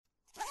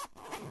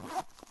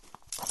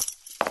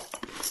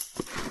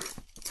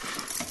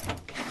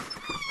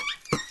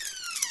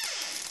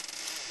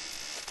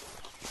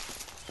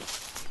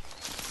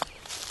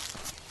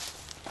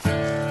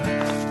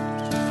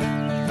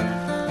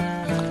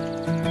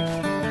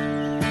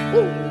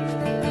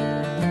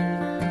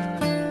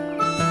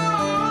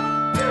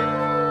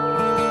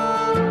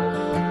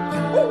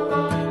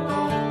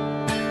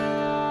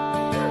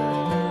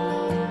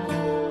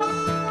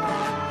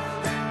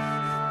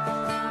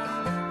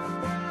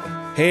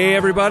Hey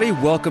everybody,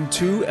 welcome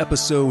to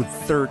episode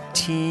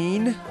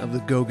 13 of the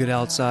Go Get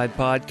Outside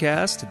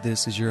podcast.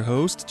 This is your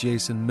host,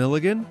 Jason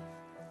Milligan.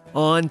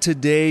 On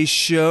today's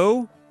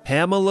show,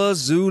 Pamela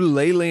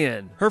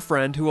Zoolalian, her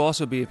friend, who will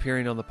also be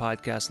appearing on the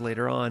podcast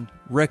later on,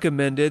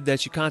 recommended that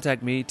she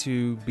contact me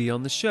to be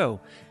on the show.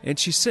 And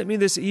she sent me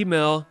this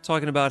email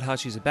talking about how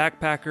she's a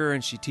backpacker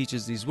and she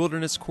teaches these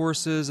wilderness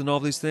courses and all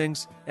these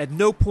things. At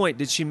no point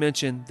did she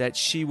mention that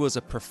she was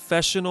a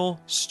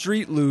professional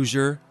street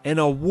luger, an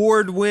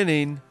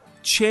award-winning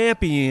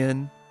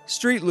champion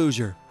street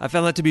luger. I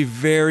found that to be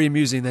very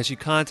amusing that she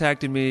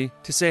contacted me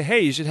to say, hey,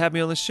 you should have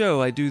me on the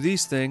show. I do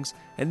these things,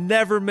 and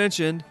never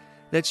mentioned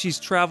that she's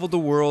traveled the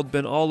world,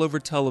 been all over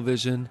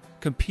television,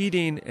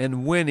 competing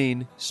and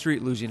winning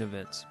street luging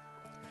events.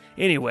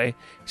 Anyway,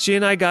 she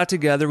and I got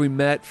together. We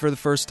met for the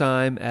first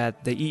time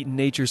at the Eaton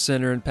Nature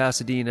Center in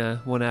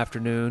Pasadena one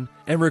afternoon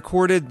and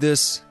recorded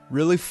this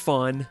really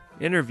fun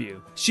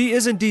interview. She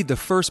is indeed the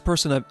first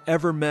person I've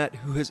ever met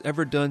who has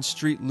ever done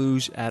street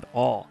luge at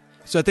all.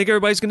 So I think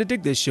everybody's going to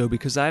dig this show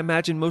because I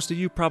imagine most of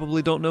you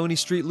probably don't know any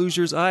street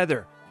lugers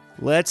either.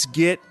 Let's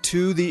get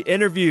to the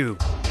interview.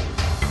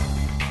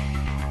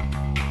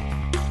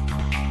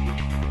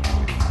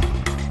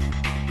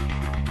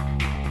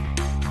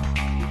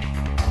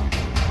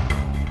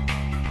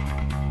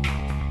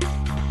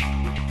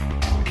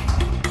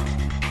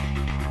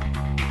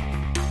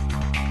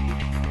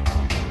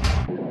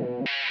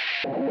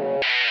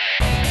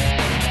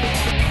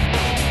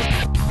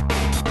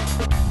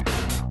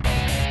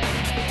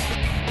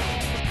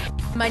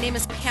 My name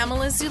is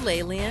Pamela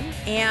Zoolalian,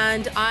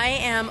 and I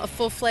am a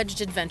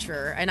full-fledged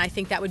adventurer, and I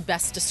think that would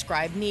best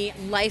describe me.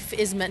 Life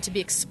is meant to be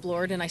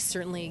explored, and I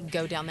certainly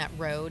go down that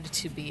road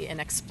to be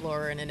an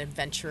explorer and an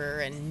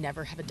adventurer and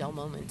never have a dull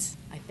moment,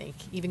 I think,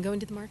 even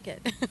going to the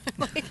market.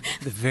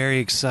 The very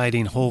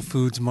exciting Whole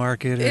Foods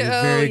market, or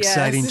the very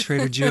exciting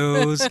Trader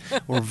Joe's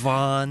or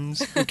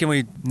Vons. Can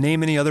we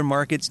name any other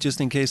markets just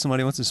in case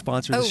somebody wants to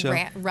sponsor the show?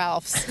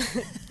 Ralph's.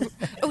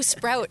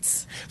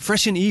 Sprouts.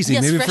 Fresh and Easy.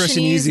 Yes, maybe Fresh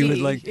and Easy would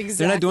like. Exactly.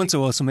 They're not doing so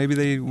well, so maybe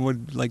they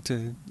would like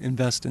to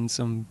invest in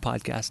some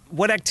podcast.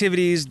 What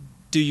activities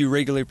do you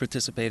regularly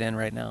participate in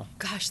right now?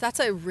 Gosh, that's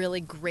a really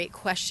great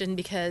question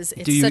because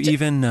it's do you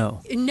even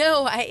know?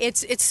 No,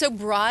 it's so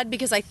broad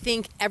because I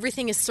think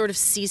everything is sort of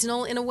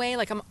seasonal in a way.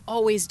 Like I'm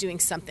always doing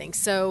something.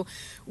 So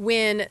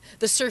when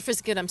the surf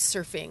is good, I'm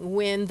surfing.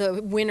 When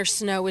the winter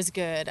snow is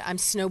good, I'm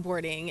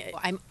snowboarding.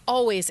 I'm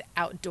always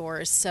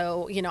outdoors.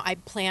 So, I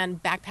plan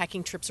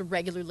backpacking trips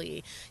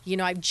regularly.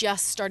 I've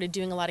just started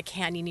doing a lot of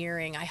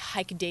canyoneering. I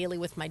hike daily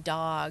with my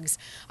dogs.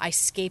 I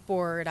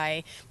skateboard.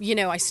 I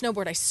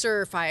snowboard. I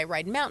surf. I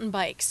ride mountain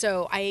bike.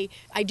 So I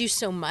do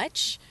so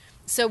much.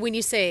 So when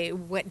you say,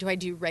 what do I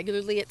do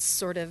regularly, it's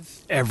sort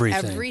of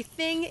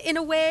everything in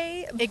a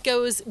way. It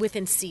goes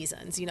within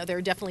seasons. There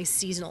are definitely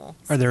seasonal.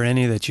 Are there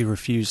any that you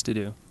refuse to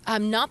do?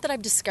 Not that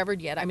I've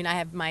discovered yet. I mean, I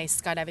have my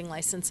skydiving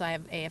license. I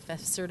have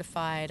AFS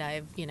certified.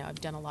 I've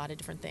done a lot of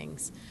different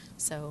things.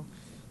 So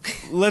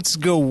let's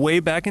go way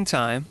back in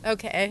time.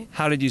 Okay.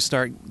 How did you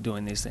start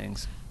doing these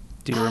things?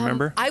 Do you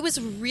remember? I was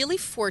really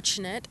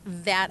fortunate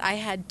that I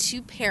had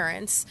two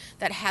parents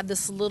that had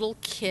this little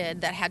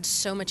kid that had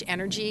so much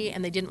energy,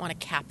 and they didn't want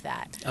to cap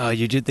that. Oh,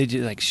 they did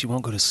like she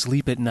won't go to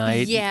sleep at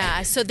night.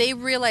 Yeah, so they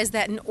realized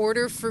that in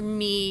order for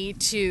me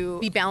to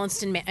be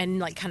balanced and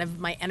like kind of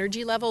my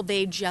energy level,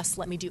 they just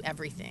let me do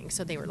everything.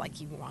 So they were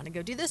like, you want to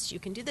go do this, you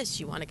can do this.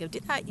 You want to go do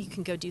that, you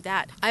can go do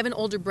that. I have an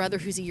older brother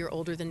who's a year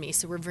older than me,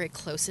 so we're very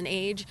close in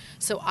age.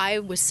 So I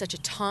was such a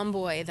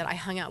tomboy that I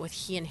hung out with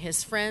he and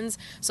his friends.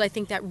 So I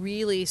think that really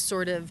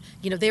sort of,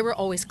 they were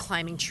always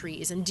climbing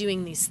trees and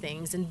doing these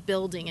things and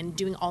building and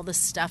doing all this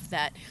stuff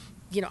that,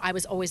 I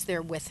was always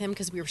there with him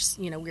because we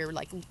were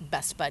like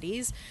best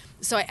buddies.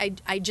 So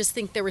I just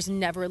think there was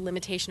never a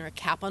limitation or a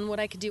cap on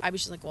what I could do. I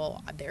was just like,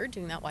 well, they're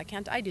doing that. Why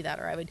can't I do that?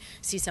 Or I would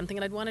see something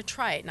and I'd want to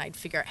try it and I'd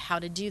figure out how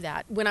to do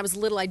that. When I was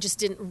little, I just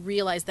didn't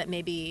realize that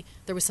maybe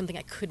there was something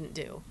I couldn't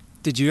do.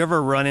 Did you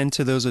ever run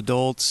into those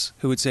adults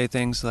who would say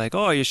things like,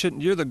 oh,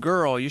 you're the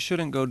girl, you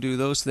shouldn't go do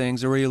those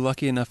things? Or were you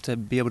lucky enough to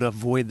be able to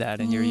avoid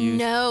that in your youth?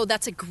 No,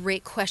 that's a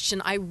great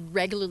question. I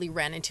regularly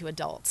ran into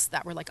adults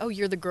that were like, oh,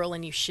 you're the girl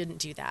and you shouldn't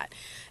do that.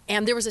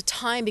 And there was a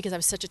time, because I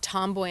was such a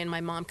tomboy and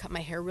my mom cut my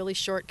hair really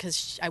short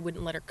because I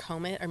wouldn't let her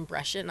comb it and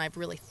brush it, and I have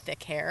really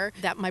thick hair,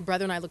 that my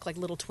brother and I looked like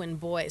little twin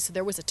boys. So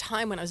there was a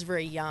time when I was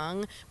very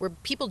young where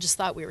people just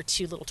thought we were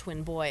two little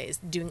twin boys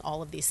doing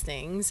all of these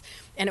things.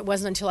 And it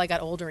wasn't until I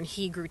got older and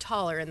he grew taller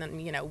and then,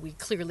 we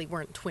clearly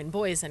weren't twin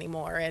boys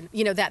anymore. And,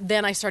 that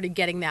then I started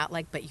getting that,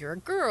 like, but you're a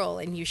girl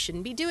and you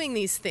shouldn't be doing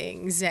these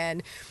things.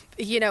 And,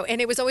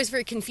 and it was always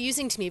very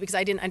confusing to me because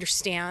I didn't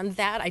understand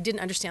that. I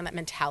didn't understand that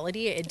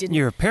mentality. It didn't.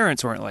 Your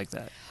parents weren't like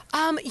that.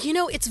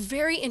 It's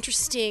very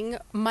interesting.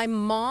 My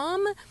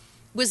mom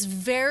was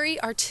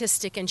very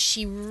artistic and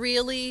she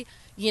really,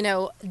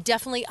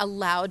 definitely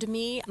allowed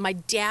me. My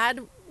dad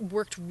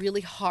worked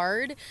really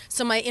hard.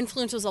 So my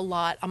influence was a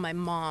lot on my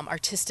mom,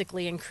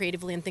 artistically and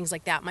creatively and things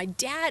like that. My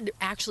dad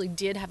actually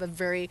did have a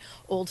very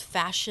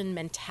old-fashioned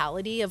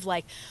mentality of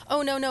like,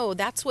 oh, no,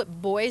 that's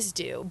what boys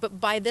do. But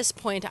by this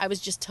point, I was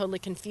just totally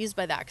confused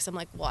by that because I'm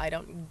like, well, I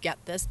don't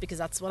get this because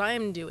that's what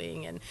I'm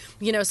doing. And,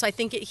 so I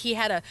think he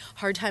had a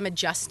hard time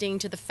adjusting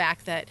to the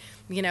fact that,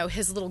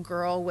 his little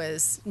girl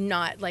was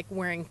not like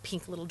wearing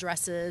pink little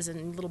dresses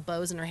and little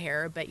bows in her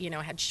hair, but,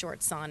 had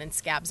shorts on and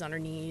scabs on her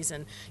knees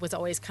and was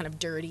always kind of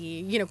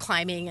dirty,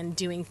 climbing and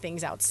doing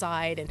things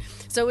outside. And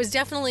so it was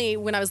definitely,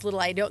 when I was little,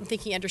 I don't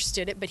think he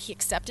understood it, but he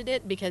accepted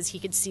it because he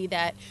could see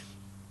that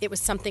it was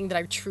something that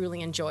I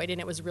truly enjoyed, and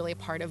it was really a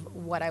part of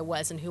what I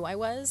was and who I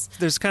was.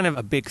 There's kind of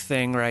a big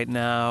thing right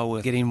now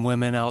with getting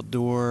women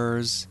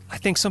outdoors. I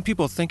think some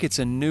people think it's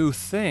a new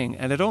thing,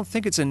 and I don't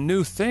think it's a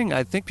new thing.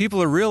 I think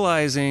people are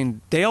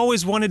realizing they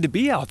always wanted to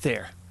be out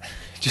there.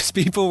 Just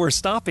people were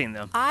stopping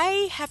them.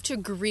 I have to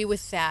agree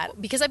with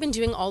that. Because I've been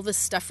doing all this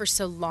stuff for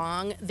so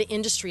long, the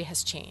industry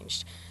has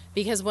changed.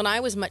 Because when I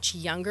was much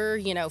younger,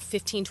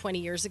 15, 20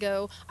 years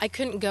ago, I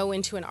couldn't go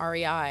into an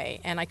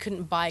REI and I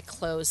couldn't buy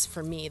clothes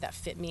for me that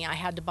fit me. I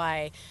had to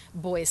buy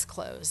boys'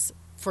 clothes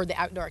for the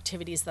outdoor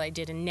activities that I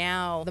did. And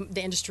now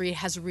the industry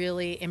has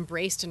really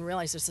embraced and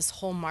realized there's this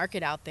whole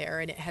market out there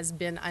and it has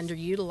been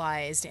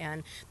underutilized,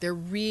 and they're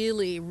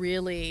really,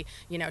 really,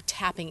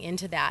 tapping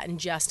into that and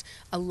just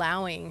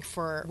allowing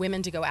for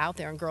women to go out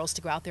there and girls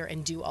to go out there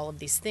and do all of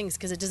these things,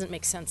 because it doesn't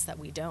make sense that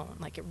we don't.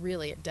 Like,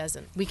 it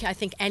doesn't. I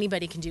think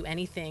anybody can do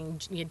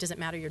anything. It doesn't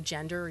matter your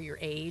gender or your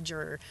age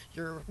or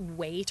your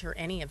weight or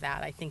any of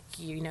that. I think,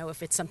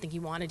 if it's something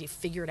you want to do,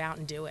 figure it out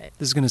and do it.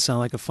 This is going to sound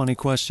like a funny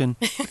question.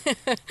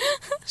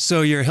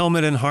 So your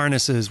helmet and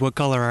harnesses, what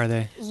color are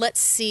they? Let's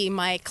see.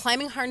 My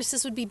climbing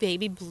harnesses would be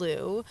baby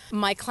blue.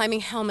 My climbing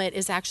helmet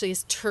is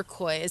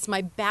turquoise.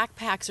 My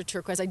backpacks are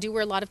turquoise. I do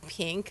wear a lot of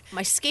pink.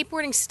 My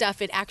skateboarding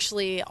stuff,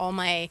 all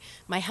my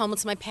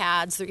helmets, my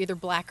pads, they're either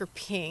black or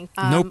pink.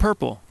 No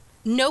purple?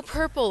 No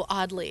purple,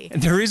 oddly.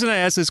 And the reason I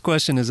ask this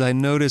question is I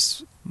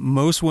notice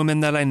most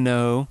women that I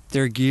know,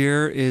 their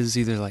gear is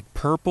either like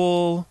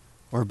purple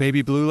or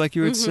baby blue, like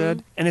you had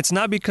said. And it's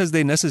not because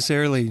they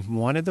necessarily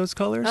wanted those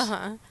colors.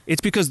 It's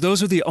because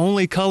those are the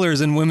only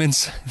colors in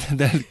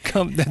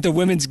that the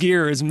women's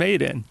gear is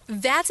made in.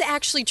 That's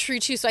actually true,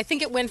 too. So I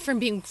think it went from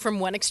being from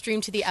one extreme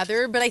to the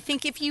other. But I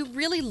think if you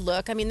really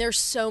look, there's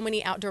so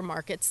many outdoor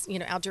markets,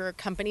 outdoor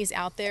companies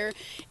out there,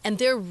 and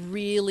they're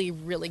really,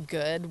 really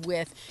good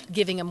with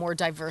giving a more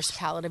diverse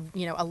palette of,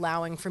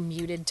 allowing for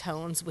muted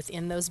tones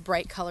within those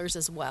bright colors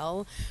as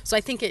well. So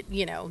I think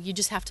you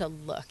just have to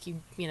look.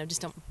 You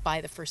just don't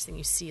buy the first thing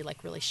you see,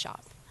 like really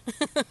shop.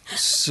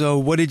 So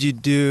what did you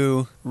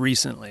do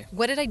recently?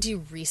 What did I do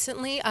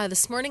recently?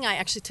 This morning I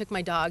actually took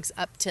my dogs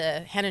up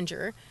to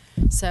Henninger.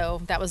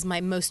 So that was my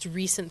most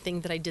recent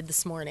thing that I did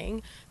this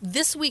morning.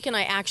 This weekend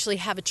I actually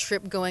have a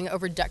trip going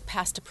over Duck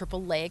Pass to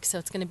Purple Lake. So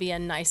it's going to be a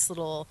nice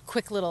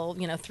quick little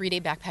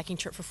 3-day backpacking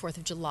trip for 4th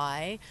of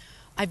July.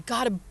 I've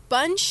got a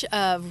bunch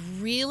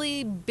of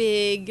really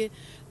big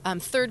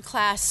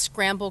third-class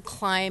scramble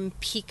climb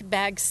peak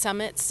bag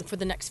summits for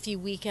the next few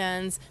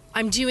weekends.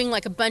 I'm doing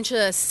like a bunch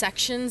of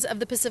sections of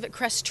the Pacific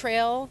Crest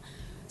Trail.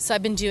 So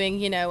I've been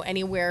doing,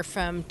 anywhere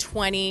from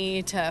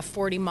 20 to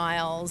 40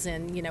 miles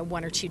in,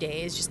 1 or 2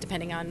 days, just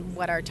depending on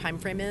what our time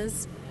frame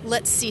is.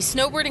 Let's see,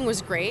 snowboarding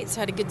was great, so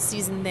I had a good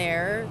season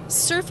there.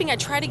 Surfing, I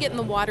try to get in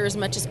the water as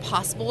much as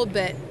possible,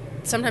 but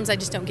sometimes I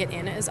just don't get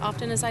in as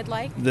often as I'd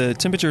like. The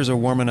temperatures are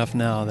warm enough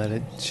now that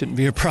it shouldn't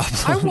be a problem.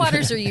 Our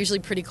waters are usually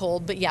pretty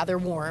cold, but yeah, they're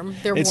warm.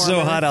 It's warmer. so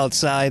hot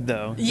outside,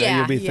 though. Yeah,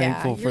 you'll be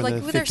thankful for the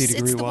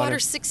 50-degree the water.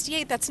 water's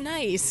 68. That's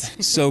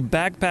nice. So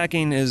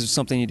backpacking is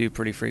something you do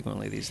pretty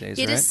frequently these days,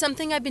 right? It is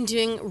something I've been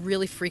doing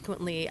really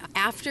frequently.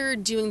 After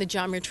doing the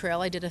John Muir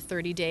Trail, I did a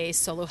 30-day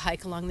solo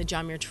hike along the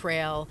John Muir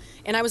Trail,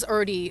 and I was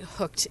already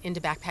hooked into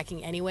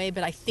backpacking anyway,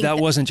 but I think that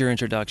wasn't your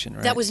introduction,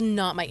 right? That was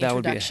not my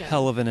introduction. That would be a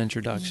hell of an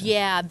introduction.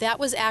 Yeah, that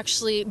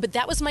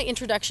was my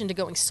introduction to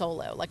going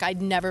solo. Like,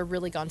 I'd never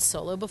really gone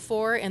solo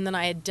before, and then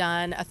I had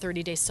done a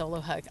 30-day solo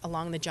hike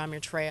along the John Muir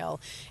Trail.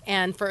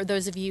 And for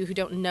those of you who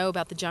don't know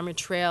about the John Muir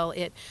Trail,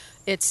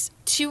 it's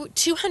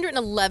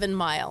 211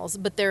 miles,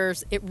 but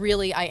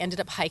I ended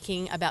up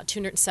hiking about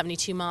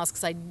 272 miles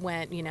because I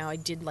went, I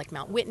did like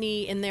Mount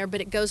Whitney in there, but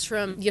it goes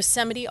from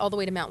Yosemite all the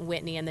way to Mount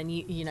Whitney, and then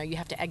you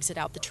have to exit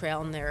out the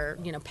trail, and there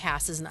are,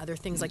 passes and other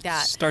things like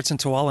that. Starts in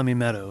Tuolumne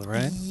Meadow,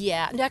 right?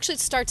 Yeah, and actually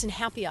it starts in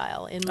Happy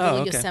Isle in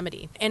Little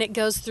Yosemite, and it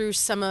goes through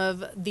some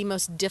of the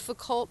most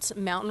difficult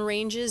mountain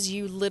ranges.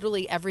 You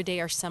literally every day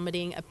are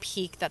summiting a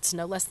peak that's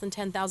no less than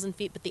 10,000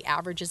 feet, but the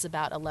average is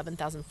about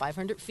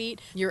 11,500 feet.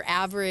 Your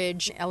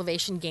average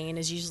elevation gain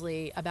is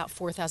usually about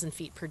 4,000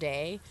 feet per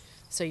day.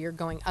 So you're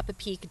going up a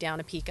peak, down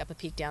a peak, up a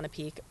peak, down a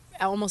peak,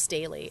 almost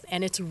daily.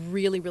 And it's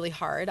really, really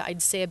hard.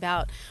 I'd say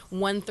about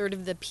 1/3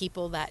 of the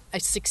people that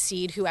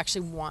succeed who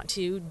actually want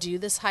to do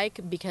this hike,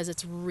 because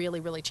it's really,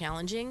 really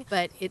challenging.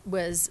 But it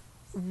was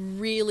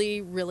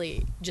really,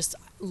 really just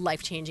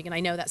life-changing. And I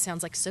know that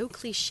sounds like so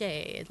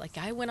cliche. Like,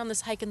 I went on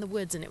this hike in the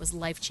woods and it was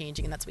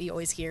life-changing, and that's what you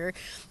always hear.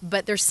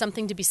 But there's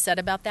something to be said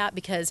about that,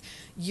 because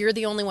you're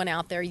the only one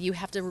out there. You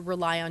have to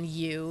rely on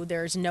you.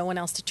 There's no one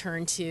else to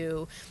turn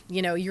to.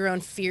 You know, your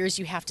own fears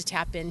you have to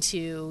tap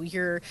into.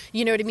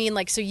 You know what I mean?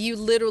 Like, so you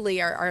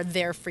literally are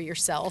there for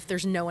yourself.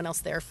 There's no one else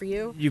there for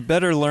you. You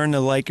better learn to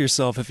like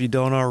yourself if you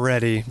don't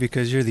already,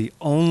 because you're the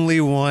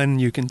only one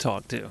you can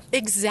talk to.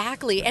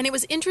 Exactly. And it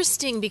was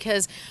interesting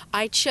because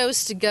I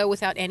chose to go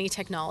without any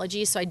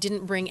technology, so I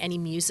didn't bring any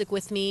music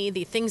with me.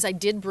 The things I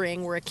did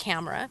bring were a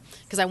camera,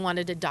 because I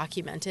wanted to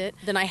document it.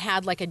 Then I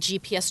had like a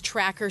GPS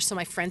tracker so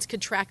my friends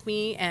could track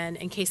me, and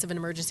in case of an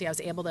emergency I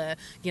was able to,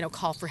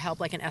 call for help,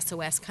 like an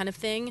SOS kind of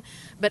thing.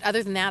 But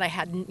other than that,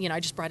 I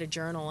just brought a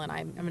journal, and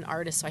I'm an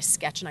artist, so I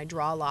sketch and I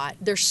draw a lot.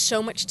 There's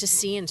so much to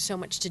see and so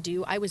much to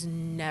do. I was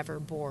never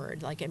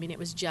bored. It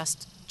was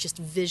just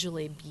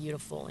visually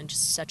beautiful and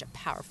just such a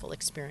powerful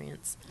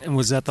experience. And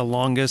was that the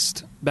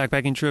longest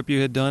backpacking trip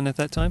you had done at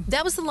that time?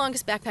 That was the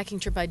longest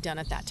backpacking trip I'd done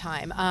at that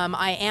time.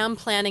 I am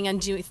planning on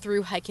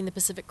through hiking the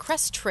Pacific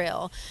Crest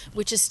Trail,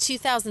 which is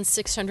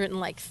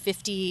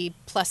 2,650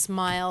 plus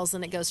miles,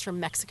 and it goes from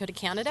Mexico to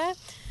Canada.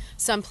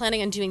 So I'm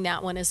planning on doing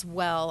that one as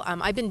well.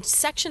 I've been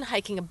section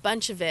hiking a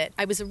bunch of it.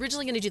 I was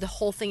originally going to do the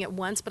whole thing at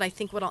once, but I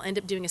think what I'll end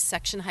up doing is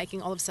section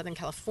hiking all of Southern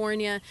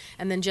California,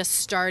 and then just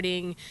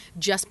starting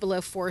just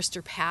below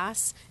Forester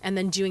Pass, and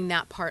then doing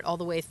that part all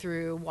the way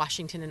through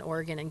Washington and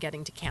Oregon and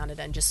getting to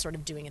Canada, and just sort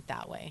of doing it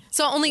that way.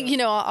 So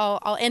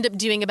I'll end up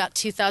doing about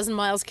 2,000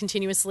 miles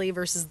continuously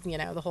versus,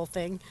 the whole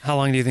thing. How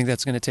long do you think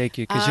that's going to take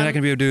you? Because you're not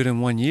going to be able to do it in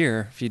 1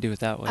 year if you do it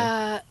that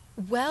way.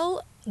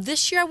 Well,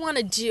 this year I want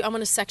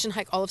to section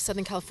hike all of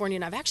Southern California,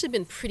 and I've actually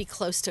been pretty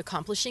close to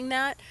accomplishing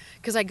that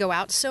because I go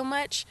out so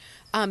much.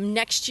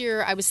 Next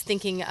year I was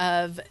thinking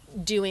of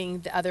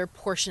doing the other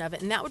portion of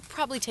it, and that would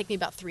probably take me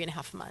about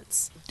 3.5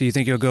 months. Do you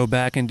think you'll go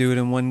back and do it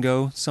in one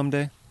go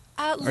someday?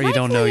 Or you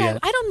don't know yet?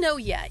 I don't know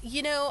yet.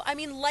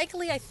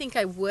 Likely I think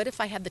I would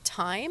if I had the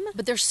time.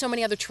 But there's so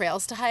many other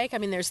trails to hike.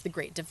 There's the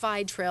Great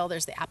Divide Trail.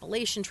 There's the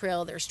Appalachian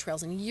Trail. There's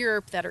trails in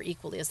Europe that are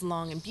equally as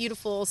long and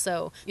beautiful.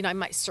 So, I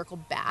might circle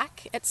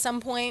back at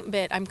some point.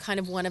 But I'm kind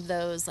of one of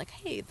those, like,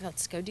 hey,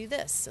 let's go do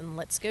this and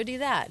let's go do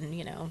that. And,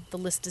 the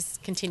list is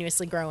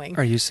continuously growing.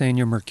 Are you saying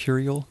you're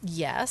mercurial?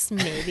 Yes,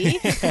 maybe.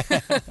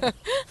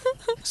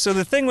 So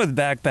the thing with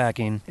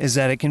backpacking is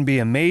that it can be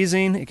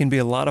amazing, it can be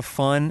a lot of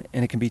fun,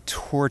 and it can be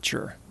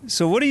torture.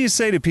 So what do you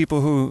say to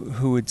people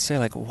who would say,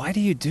 like, why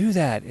do you do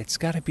that? It's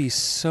got to be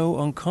so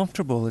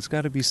uncomfortable. It's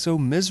got to be so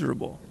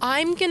miserable.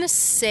 I'm going to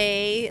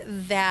say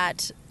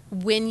that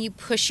when you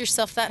push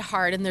yourself that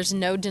hard, and there's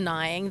no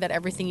denying that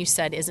everything you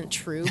said isn't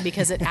true,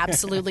 because it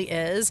absolutely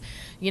is.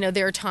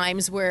 There are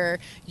times where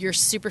you're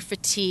super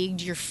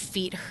fatigued, your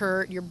feet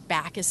hurt, your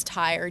back is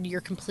tired,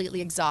 you're completely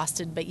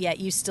exhausted, but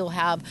yet you still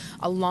have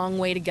a long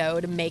way to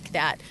go to make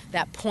that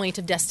point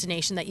of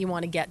destination that you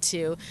want to get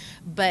to.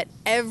 But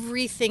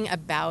everything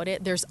about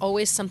it, there's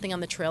always something on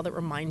the trail that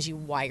reminds you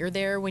why you're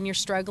there when you're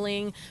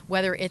struggling,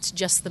 whether it's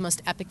just the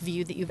most epic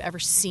view that you've ever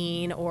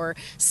seen, or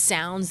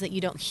sounds that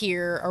you don't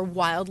hear, or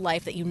wildlife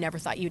that you never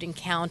thought you'd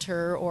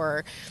encounter,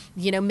 or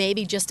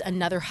maybe just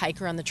another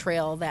hiker on the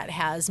trail that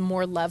has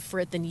more love for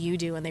it than you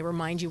do, and they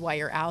remind you why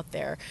you're out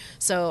there.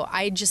 So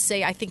I just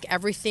say I think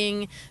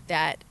everything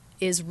that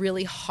is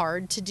really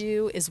hard to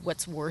do is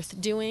what's worth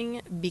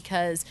doing,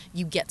 because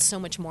you get so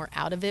much more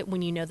out of it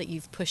when you know that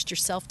you've pushed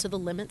yourself to the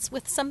limits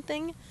with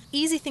something.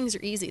 Easy things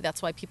are easy.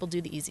 That's why people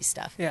do the easy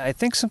stuff. Yeah, I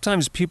think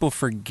sometimes people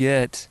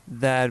forget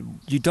that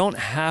you don't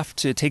have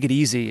to take it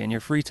easy in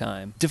your free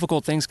time.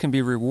 Difficult things can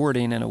be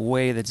rewarding in a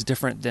way that's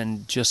different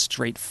than just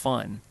straight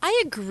fun.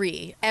 I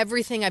agree.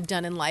 Everything I've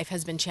done in life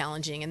has been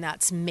challenging, and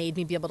that's made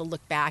me be able to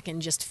look back and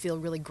just feel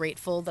really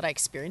grateful that I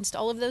experienced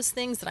all of those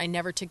things, that I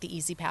never took the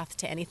easy path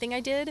to anything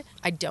I did.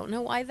 I don't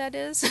know why that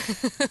is.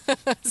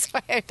 So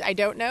I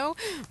don't know.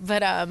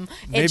 But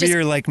maybe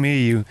you're like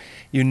me.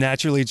 You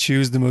naturally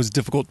choose the most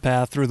difficult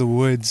path through the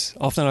woods.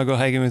 Often I'll go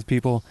hiking with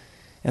people,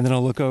 and then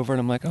I'll look over and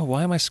I'm like, oh,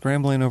 why am I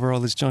scrambling over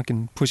all this junk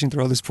and pushing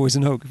through all this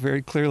poison oak?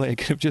 Very clearly, I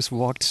could have just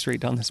walked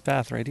straight down this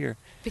path right here.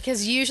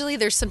 Because usually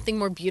there's something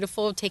more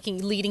beautiful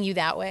leading you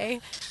that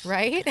way,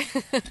 right?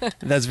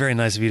 That's very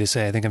nice of you to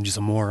say. I think I'm just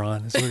a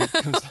moron. That's what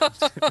it comes down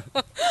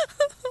to.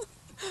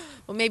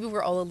 Well, maybe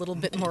we're all a little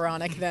bit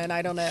moronic then.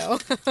 I don't know.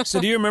 So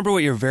do you remember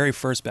what your very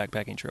first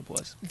backpacking trip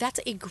was? That's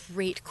a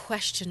great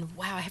question.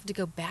 Wow, I have to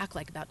go back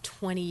like about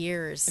 20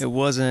 years. It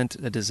wasn't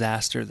a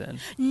disaster then?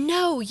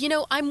 No,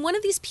 I'm one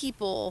of these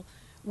people,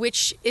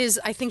 which is,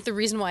 I think, the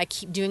reason why I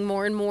keep doing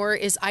more and more,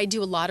 is I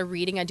do a lot of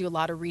reading, I do a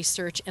lot of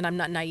research, and I'm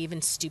not naive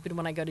and stupid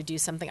when I go to do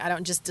something. I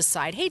don't just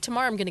decide, hey,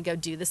 tomorrow I'm going to go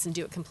do this and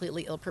do it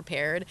completely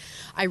ill-prepared.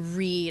 I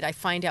read, I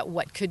find out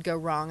what could go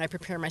wrong, I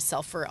prepare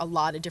myself for a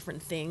lot of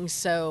different things.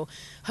 So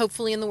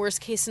hopefully in the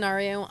worst case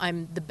scenario,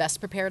 I'm the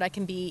best prepared I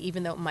can be,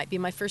 even though it might be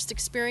my first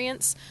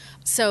experience.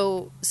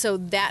 So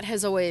that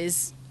has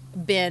always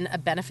been a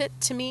benefit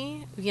to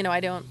me.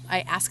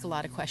 I ask a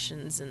lot of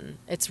questions, and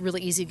it's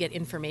really easy to get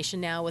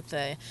information now with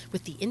the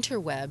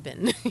interweb,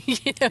 and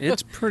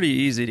It's pretty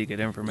easy to get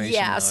information.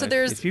 Yeah, now. so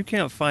if you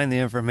can't find the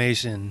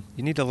information,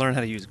 you need to learn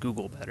how to use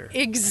Google better.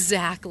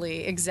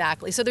 Exactly.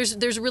 So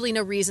there's really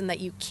no reason that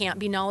you can't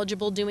be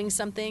knowledgeable doing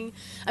something.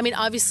 I mean,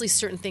 obviously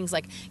certain things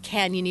like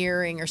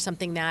canyoneering or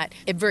something that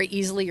very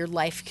easily your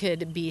life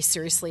could be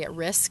seriously at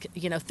risk.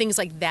 Things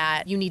like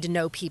that, you need to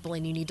know people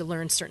and you need to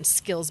learn certain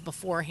skills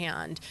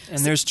beforehand. And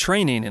there's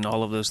training in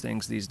all of those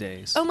things these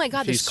days. Oh my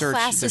God, there's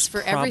classes for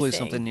everything. Probably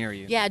something near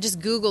you. Yeah, just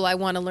Google, I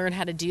want to learn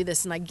how to do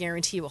this, and I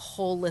guarantee you a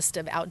whole list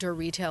of outdoor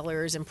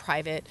retailers and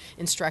private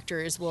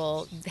instructors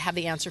will have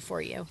the answer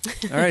for you.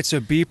 All right, so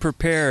be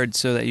prepared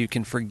so that you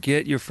can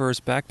forget your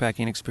first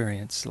backpacking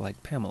experience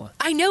like Pamela.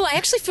 I know, I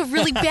actually feel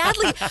really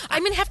badly.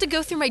 I'm going to have to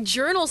go through my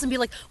journals and be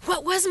like,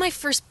 what was my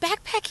first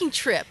backpacking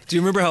trip? Do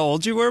you remember how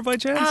old you were by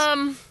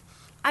chance?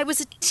 I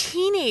was a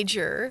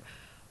teenager.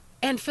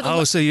 And for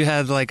the so you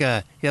had like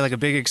a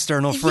big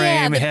external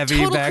frame, heavy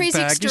total backpack.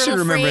 Crazy external you should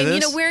remember frame,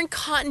 this. wearing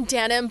cotton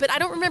denim, but I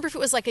don't remember if it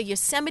was like a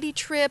Yosemite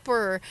trip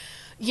or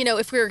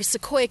if we were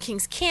Sequoia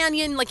Kings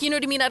Canyon, you know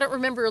what I mean? I don't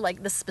remember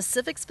like the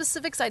specifics.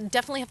 I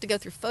definitely have to go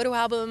through photo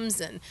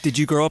albums. And Did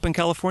you grow up in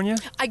California?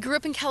 I grew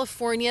up in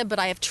California, but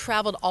I have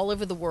traveled all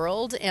over the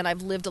world and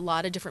I've lived a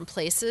lot of different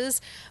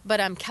places. But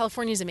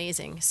California is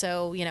amazing.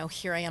 So,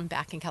 here I am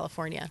back in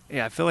California.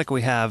 Yeah, I feel like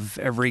we have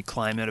every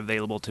climate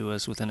available to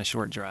us within a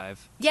short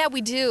drive. Yeah,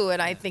 we do.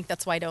 And I think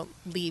that's why I don't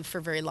leave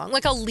for very long.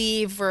 Like I'll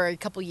leave for a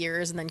couple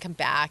years and then come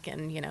back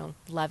and,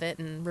 love it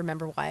and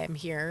remember why I'm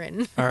here.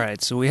 And All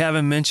right, so we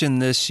haven't mentioned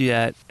this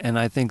yet, and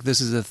I think this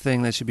is a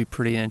thing that should be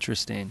pretty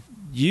interesting.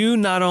 You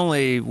not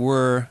only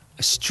were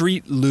a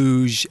street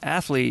luge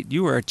athlete,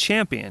 you were a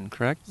champion,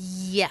 correct?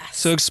 Yes.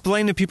 So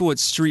explain to people what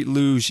street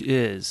luge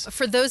is.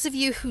 For those of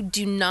you who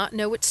do not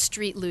know what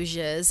street luge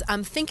is,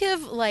 think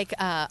of like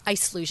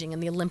ice luging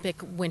and the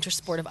Olympic winter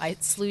sport of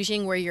ice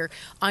luging, where you're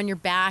on your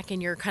back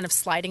and you're kind of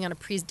sliding on a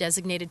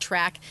pre-designated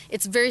track.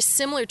 It's very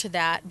similar to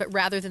that, but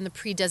rather than the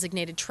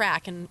pre-designated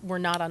track, and we're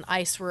not on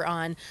ice, we're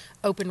on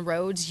open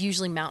roads,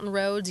 usually mountain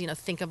roads.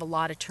 Think of a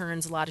lot of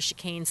turns, a lot of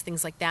chicanes,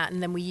 things like that.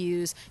 And then we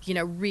use,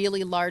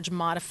 really large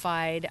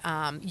modified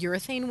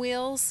urethane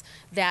wheels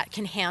that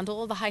can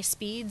handle the high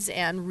speeds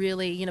and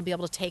really, be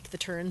able to take the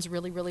turns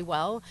really, really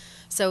well.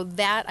 So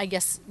that, I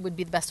guess, would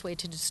be the best way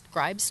to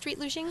describe street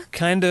luging.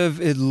 Kind of,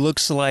 it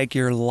looks like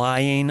you're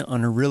lying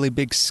on a really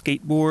big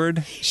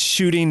skateboard,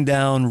 shooting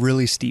down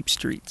really steep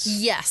streets.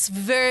 Yes,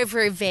 very,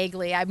 very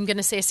vaguely. I'm going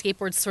to say a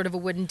skateboard's sort of a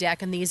wooden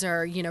deck, and these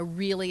are,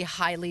 really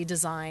highly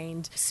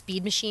designed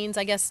speed machines,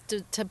 I guess,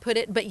 to put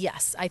it. But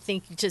yes, I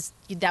think just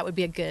that would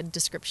be a good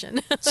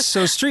description.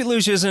 So street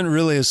luge isn't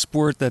really a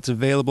sport that's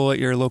available at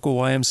your local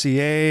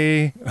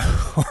YMCA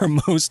or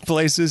most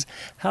places.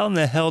 How in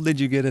the hell did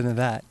you get into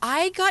that?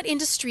 I got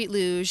into street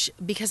luge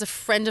because a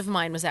friend of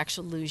mine was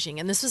actually luging,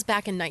 and this was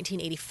back in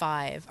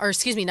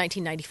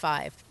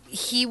 1995.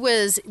 He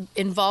was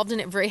involved in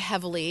it very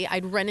heavily.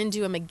 I'd run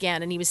into him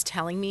again, and he was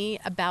telling me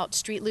about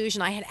street luge,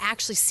 and I had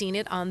actually seen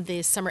it on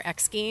the Summer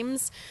X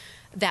Games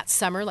that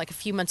summer, like a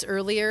few months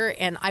earlier,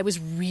 and I was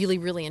really,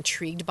 really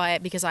intrigued by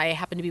it because I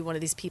happen to be one of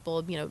these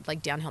people,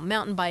 like downhill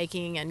mountain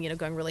biking and,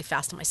 going really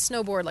fast on my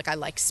snowboard. Like I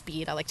like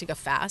speed. I like to go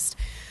fast.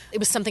 It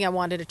was something I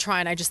wanted to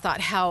try, and I just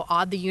thought how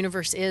odd the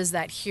universe is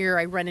that here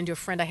I run into a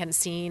friend I hadn't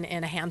seen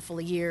in a handful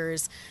of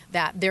years,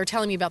 that they're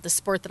telling me about the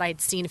sport that I had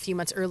seen a few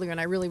months earlier,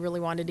 and I really, really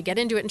wanted to get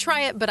into it and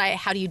try it, but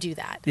how do you do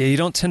that? Yeah, you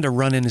don't tend to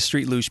run into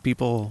street luge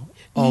people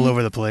all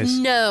over the place.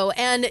 No,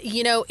 and,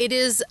 it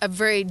is a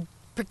very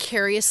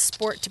precarious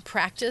sport to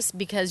practice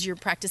because you're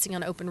practicing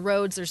on open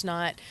roads. There's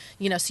not,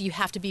 so you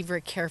have to be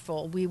very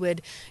careful. We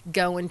would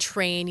go and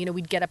train,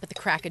 we'd get up at the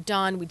crack of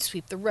dawn, we'd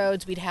sweep the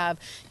roads, we'd have,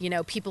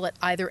 people at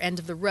either end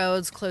of the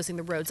roads closing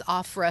the roads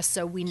off for us,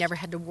 so we never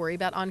had to worry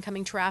about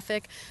oncoming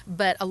traffic.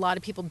 But a lot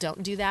of people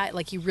don't do that.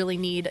 Like you really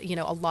need,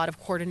 a lot of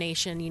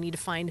coordination. You need to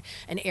find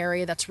an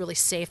area that's really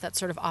safe, that's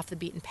sort of off the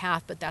beaten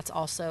path, but that's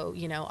also,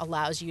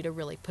 allows you to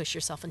really push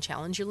yourself and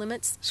challenge your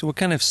limits. So what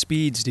kind of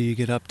speeds do you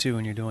get up to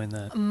when you're doing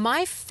that?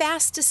 My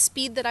fastest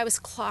speed that I was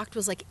clocked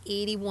was like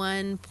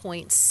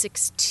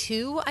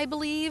 81.62, I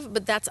believe,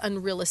 but that's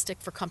unrealistic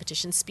for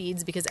competition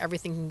speeds because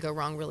everything can go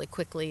wrong really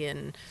quickly,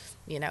 and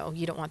you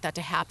don't want that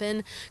to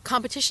happen.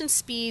 Competition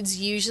speeds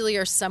usually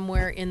are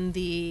somewhere in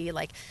the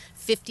like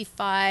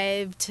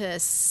 55 to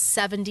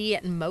 70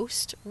 at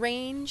most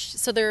range,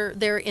 so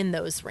they're in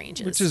those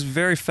ranges, which is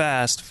very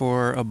fast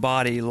for a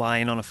body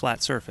lying on a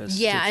flat surface.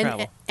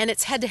 Yeah, and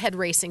it's head-to-head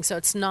racing, so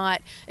it's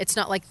not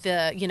like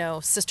the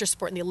sister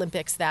sport in the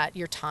Olympics that that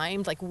you're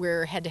timed. Like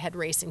we're head-to-head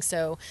racing,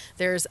 so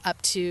there's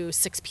up to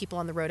 6 people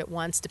on the road at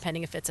once,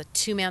 depending if it's a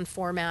 2-man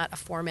format, a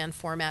 4-man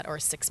format, or a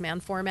 6-man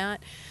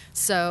format.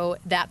 So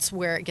that's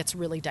where it gets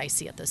really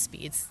dicey at those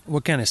speeds.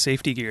 What kind of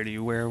safety gear do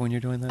you wear when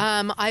you're doing that?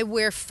 I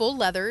wear full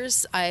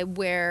leathers. I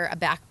wear a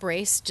back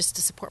brace just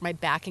to support my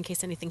back in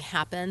case anything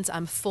happens.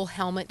 Full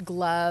helmet,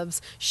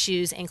 gloves,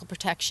 shoes, ankle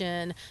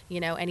protection,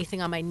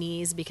 anything on my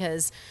knees,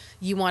 because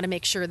you want to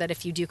make sure that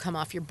if you do come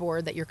off your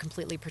board that you're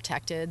completely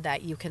protected,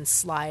 that you can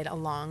slide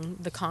along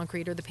the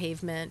concrete or the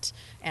pavement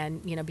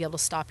and, be able to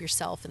stop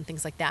yourself and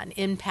things like that. And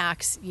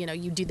impacts, you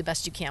do the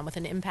best you can with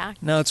an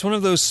impact. Now, it's one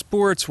of those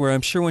sports where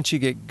I'm sure once you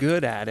get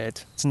good at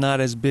it, it's not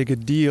as big a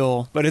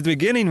deal. But at the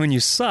beginning, when you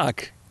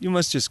suck, you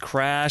must just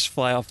crash,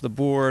 fly off the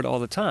board all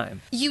the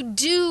time. You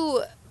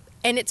do.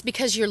 And it's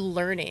because you're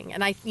learning.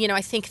 And I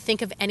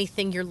think of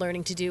anything you're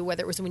learning to do,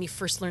 whether it was when you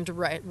first learned to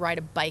ride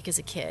a bike as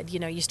a kid.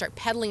 You start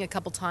pedaling a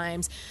couple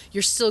times.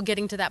 You're still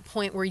getting to that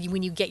point where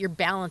when you get your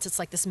balance, it's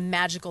like this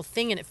magical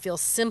thing and it feels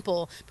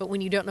simple. But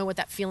when you don't know what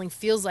that feeling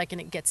feels like and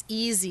it gets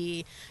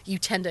easy, you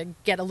tend to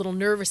get a little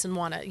nervous and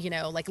want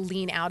to,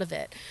 lean out of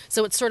it.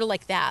 So it's sort of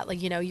like that.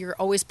 You're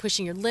always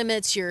pushing your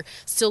limits. You're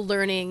still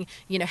learning,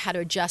 how to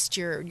adjust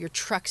your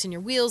trucks and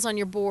your wheels on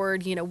your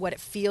board, what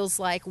it feels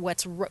like,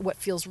 what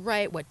feels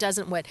right, what doesn't,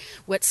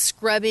 what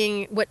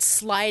scrubbing, what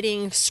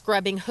sliding,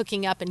 scrubbing,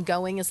 hooking up and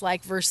going is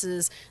like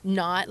versus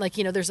not.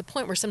 There's a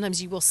point where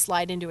sometimes you will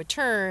slide into a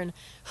turn,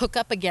 hook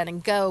up again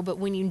and go, but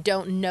when you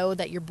don't know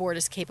that your board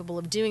is capable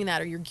of doing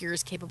that or your gear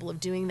is capable of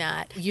doing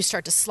that, you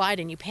start to slide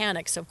and you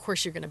panic, so of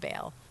course you're going to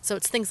bail. So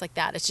it's things like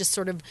that. It's just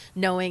sort of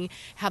knowing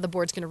how the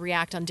board's going to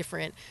react on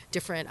different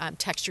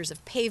textures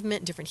of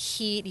pavement, different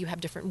heat. You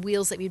have different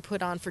wheels that you'd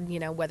put on for,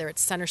 whether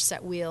it's center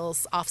set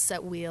wheels,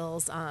 offset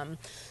wheels,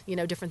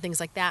 different things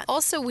like that.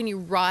 Also, when you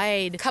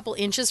ride a couple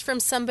inches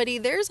from somebody,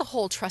 there's a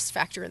whole trust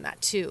factor in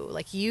that too.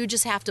 You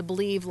just have to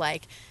believe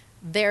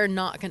they're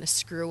not going to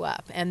screw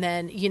up. And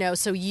then,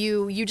 so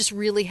you just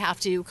really have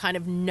to kind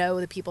of know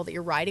the people that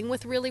you're riding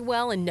with really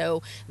well and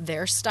know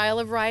their style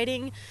of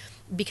riding.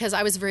 Because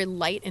I was very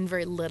light and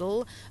very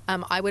little,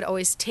 I would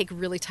always take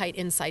really tight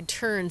inside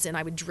turns and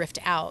I would drift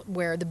out,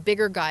 where the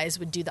bigger guys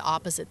would do the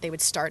opposite. They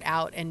would start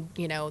out and,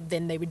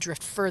 then they would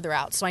drift further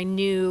out. So I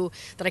knew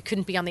that I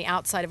couldn't be on the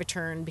outside of a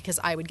turn because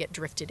I would get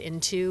drifted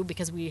into,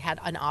 because we had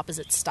an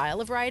opposite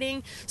style of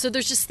riding. So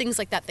there's just things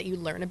like that you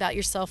learn about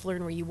yourself,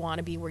 learn where you want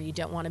to be, where you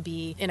don't want to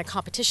be. In a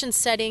competition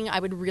setting, I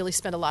would really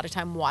spend a lot of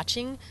time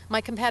watching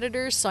my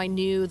competitors, so I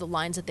knew the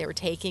lines that they were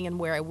taking and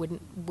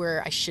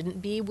where I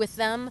shouldn't be with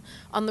them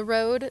on the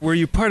road. Were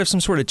you part of some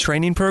sort of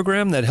training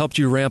program that helped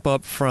you ramp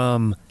up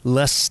from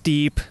less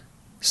steep,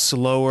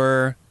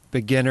 slower,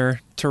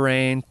 beginner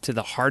terrain to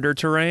the harder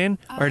terrain?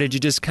 Or did you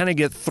just kind of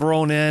get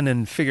thrown in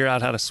and figure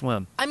out how to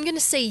swim? I'm going to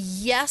say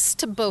yes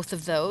to both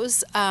of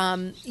those.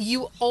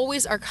 You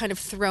always are kind of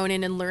thrown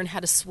in and learn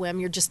how to swim.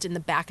 You're just in the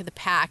back of the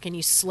pack and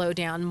you slow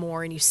down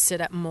more and you sit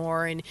up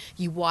more and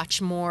you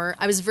watch more.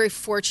 I was very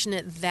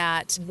fortunate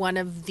that one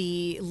of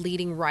the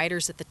leading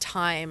riders at the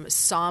time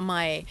saw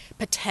my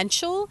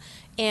potential,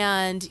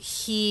 and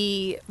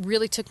he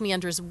really took me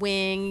under his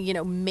wing,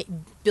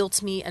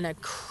 built me an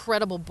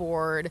incredible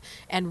board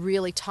and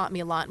really taught me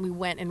a lot. And we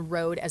went and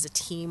rode as a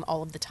team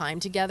all of the time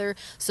together.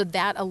 So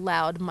that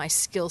allowed my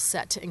skill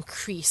set to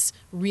increase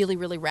really,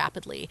 really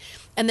rapidly.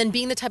 And then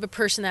being the type of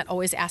person that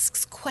always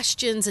asks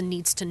questions and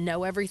needs to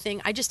know everything,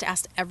 I just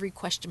asked every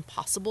question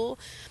possible.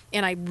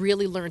 And I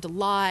really learned a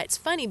lot. It's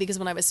funny because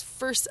when I was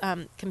first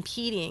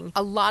competing,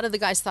 a lot of the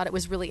guys thought it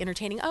was really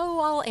entertaining. Oh,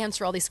 I'll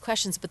answer all these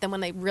questions. But then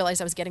when they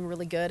realized I was getting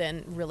really good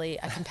and really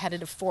a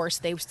competitive force,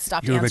 they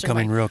stopped answering. You were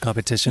becoming real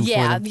competition for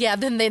them? Yeah.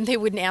 Then they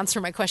wouldn't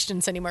answer my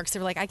questions anymore because they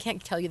were like, I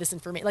can't tell you this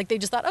information. They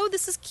just thought, oh,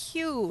 this is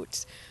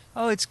cute.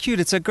 Oh, it's cute.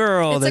 It's a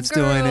girl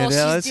doing it.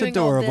 Yeah, it's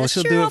adorable.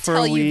 She'll do it for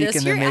a week.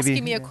 And You're then maybe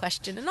asking me a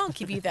question and I'll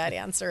give you that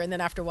answer. And then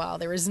after a while,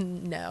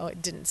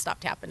 it didn't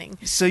stop happening.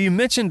 So you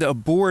mentioned a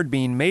board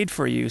being made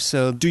for you.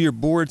 So do your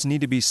boards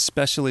need to be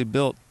specially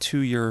built to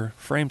your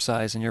frame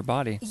size and your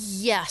body?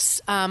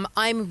 Yes.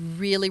 I'm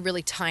really,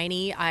 really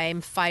tiny.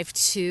 I'm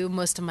 5'2".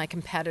 Most of my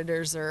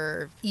competitors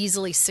are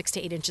easily 6 to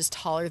 8 inches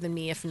taller than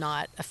me, if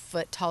not a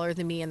foot taller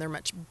than me, and they're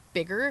much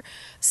bigger.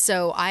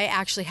 So I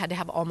actually had to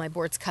have all my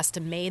boards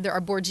custom made. There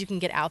are boards you can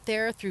get out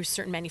there through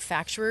certain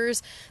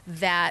manufacturers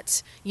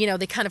that,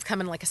 they kind of come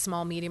in like a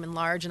small, medium, and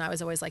large. And I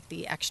was always like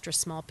the extra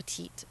small,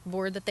 petite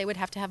board that they would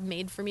have to have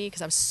made for me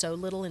because I was so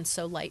little and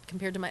so light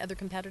compared to my other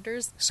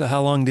competitors. So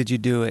how long did you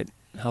do it?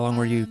 How long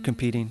were you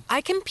competing?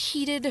 I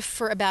competed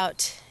for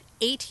about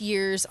 8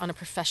 years on a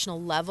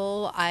professional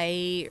level.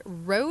 I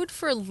rode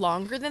for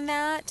longer than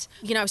that.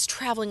 I was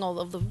traveling all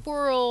over the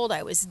world.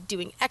 I was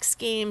doing X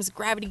Games,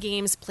 Gravity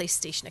Games,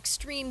 PlayStation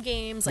Extreme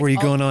Games. Were you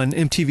going on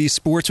MTV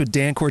Sports with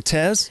Dan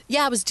Cortez?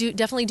 Yeah, I was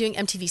definitely doing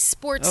MTV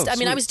Sports.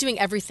 Oh, I was doing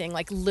everything.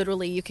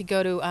 Literally, you could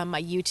go to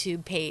my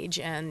YouTube page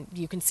and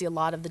you can see a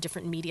lot of the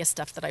different media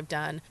stuff that I've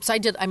done. So I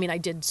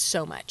did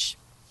so much.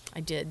 I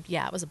did.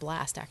 Yeah, it was a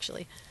blast,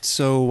 actually.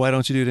 So why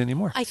don't you do it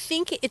anymore? I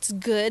think it's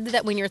good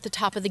that when you're at the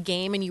top of the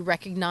game and you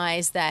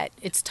recognize that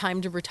it's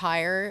time to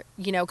retire,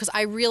 because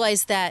I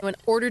realized that in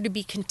order to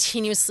be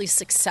continuously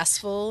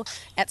successful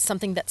at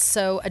something that's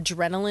so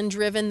adrenaline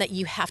driven, that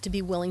you have to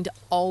be willing to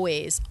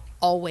always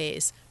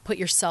put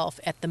yourself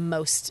at the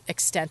most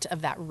extent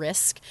of that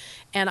risk.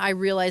 And I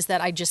realized that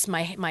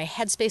my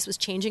headspace was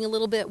changing a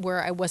little bit,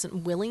 where I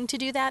wasn't willing to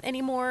do that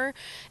anymore.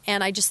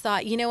 And I just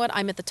thought, you know what,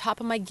 I'm at the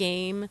top of my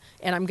game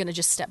and I'm going to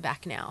just step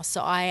back now.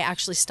 So I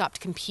actually stopped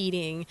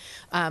competing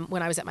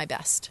when I was at my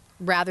best,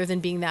 rather than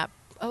being that,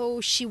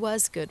 oh, she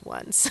was good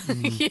once.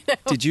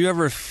 Did you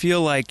ever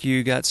feel like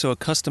you got so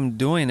accustomed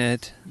doing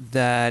it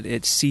that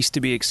it ceased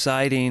to be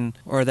exciting,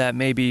 or that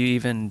maybe you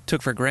even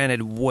took for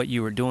granted what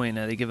you were doing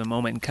at a given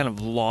moment and kind of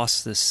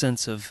lost the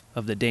sense of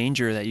the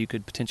danger that you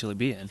could potentially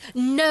be in?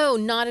 No,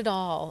 not at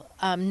all.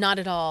 Not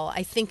at all.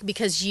 I think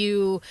because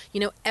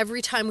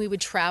every time we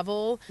would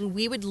travel,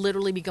 we would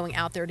literally be going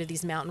out there to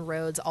these mountain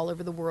roads all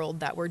over the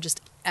world that were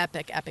just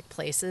epic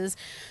places.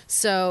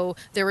 So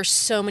there were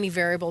so many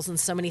variables and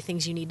so many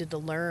things you needed to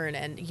learn.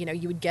 And,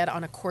 you would get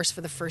on a course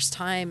for the first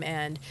time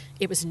and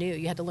it was new.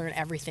 You had to learn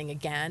everything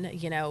again.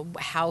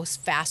 How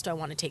fast do I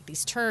want to take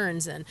these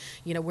turns, and,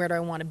 where do I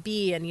want to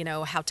be, and,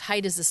 how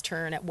tight is this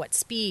turn at what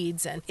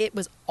speeds. And it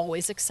was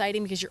always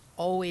exciting because you're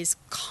always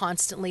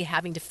constantly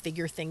having to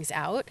figure things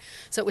out.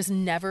 So it was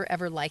never,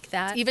 ever like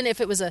that. Even if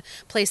it was a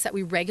place that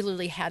we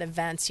regularly had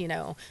events,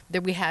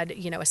 that we had,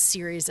 a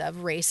series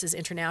of races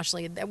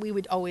internationally, that we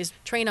would always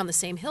train on the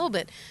same hill,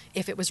 but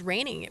if it was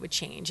raining, it would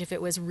change. If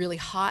it was really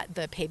hot,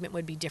 the pavement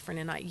would be different,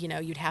 and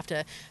you'd have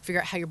to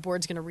figure out how your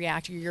board's going to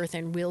react, your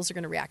urethane wheels are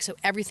going to react. So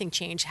everything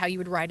changed. How you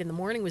would ride in the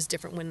morning was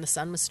different when the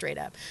sun was straight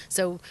up.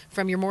 So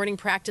from your morning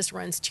practice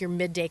runs to your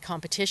midday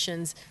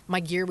competitions, my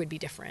gear would be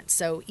different.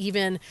 So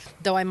even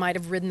though I might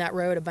have ridden that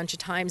road a bunch of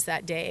times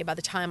that day, by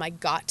the time I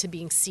got to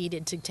being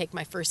seated to take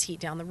my first heat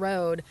down the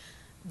road,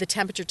 the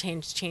temperature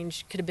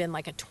change could have been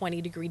like a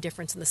 20-degree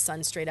difference in the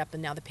sun straight up,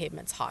 and now the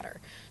pavement's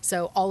hotter.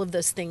 So all of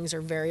those things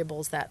are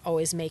variables that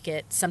always make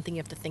it something you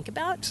have to think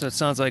about. So it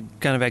sounds like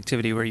kind of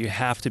activity where you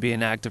have to be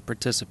an active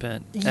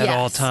participant at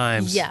all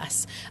times.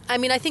 Yes. I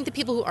mean, I think the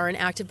people who aren't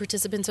active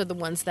participants are the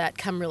ones that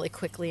come really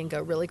quickly and go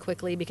really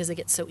quickly because they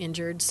get so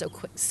injured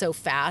so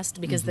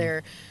fast, because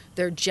they're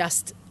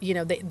just,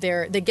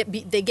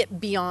 they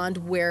get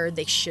beyond where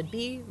they should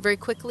be very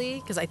quickly,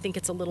 because I think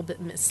it's a little bit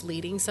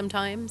misleading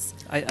sometimes.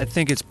 I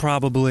think it's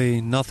probably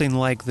nothing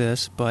like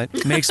this, but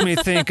it makes me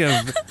think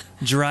of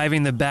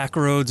driving the back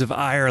roads of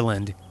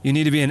Ireland. You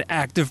need to be an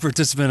active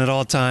participant at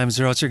all times,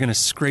 or else you're going to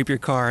scrape your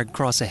car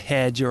across a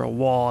hedge or a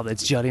wall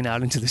that's jutting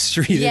out into the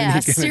street. Yeah, at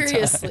any given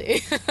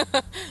seriously.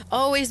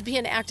 Always be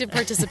an active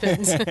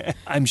participant.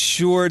 I'm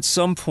sure at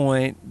some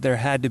point there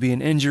had to be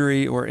an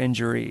injury or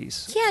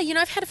injuries. Yeah,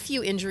 I've had a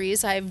few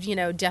injuries. I've,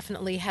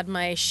 definitely had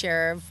my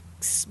share of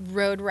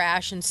road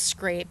rash and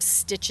scrapes,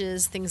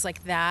 stitches, things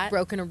like that.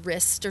 Broken a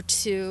wrist or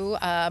two.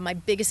 My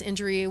biggest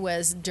injury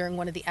was during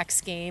one of the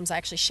X Games. I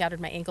actually shattered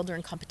my ankle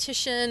during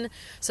competition,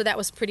 so that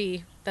was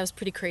pretty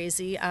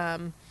crazy.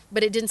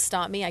 But it didn't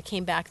stop me. I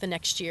came back the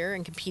next year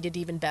and competed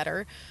even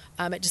better.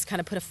 It just kind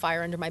of put a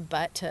fire under my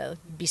butt to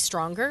be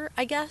stronger,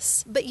 I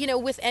guess. But,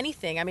 with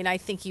anything, I mean, I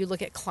think you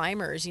look at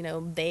climbers,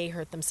 they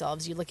hurt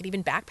themselves. You look at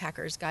even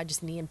backpackers,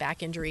 just knee and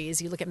back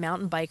injuries. You look at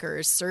mountain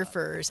bikers,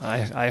 surfers.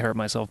 I hurt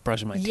myself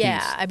brushing my teeth.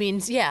 Yeah, I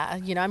mean,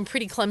 I'm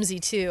pretty clumsy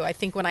too. I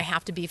think when I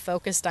have to be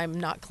focused, I'm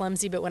not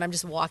clumsy, but when I'm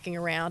just walking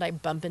around, I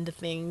bump into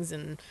things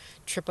and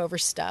trip over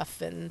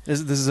stuff. And This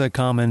is a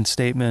common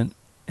statement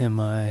in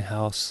my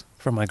house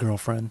from my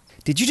girlfriend.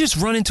 Did you just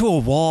run into a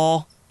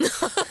wall?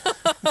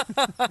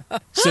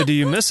 So do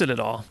you miss it at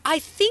all? I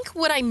think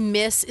what I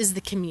miss is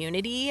the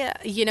community.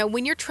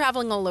 When you're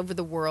traveling all over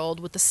the world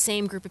with the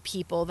same group of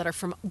people that are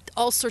from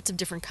all sorts of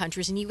different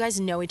countries, and you guys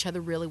know each other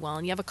really well,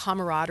 and you have a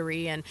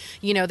camaraderie, and,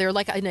 they're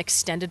like an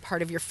extended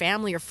part of your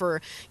family, or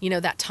for,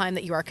 that time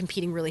that you are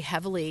competing really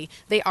heavily,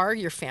 they are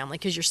your family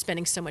because you're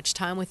spending so much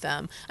time with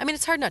them. I mean,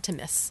 it's hard not to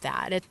miss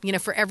that.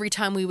 For every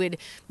time we would,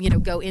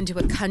 go into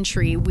a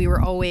country, we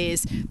were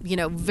always,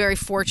 very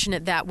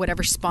fortunate that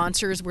whatever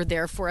sponsors were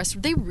there for us,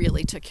 they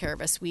really took care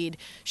of us. We'd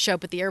show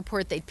up at the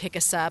airport, they'd pick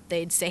us up,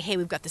 they'd say, hey,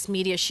 we've got this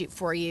media shoot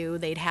for you,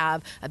 they'd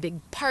have a big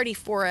party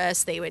for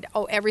us, they would,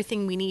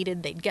 everything we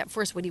needed they'd get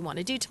for us. What do you want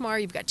to do tomorrow?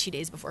 You've got 2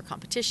 days before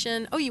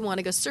competition. Oh, you want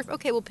to go surf?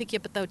 Okay, we'll pick you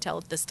up at the hotel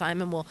at this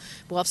time, and we'll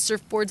have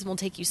surfboards and we'll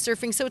take you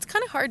surfing. So it's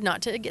kind of hard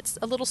not to get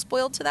a little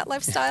spoiled to that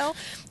lifestyle.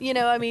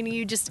 I mean,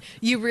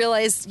 you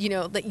realize,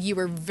 that you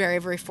were very,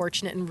 very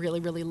fortunate and really,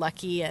 really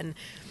lucky, and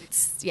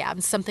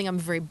it's something I'm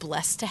very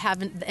blessed to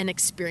have an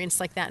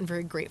experience like that, and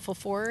very grateful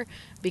for,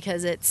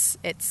 because it's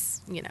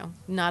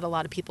not a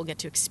lot of people get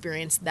to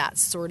experience that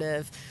sort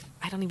of,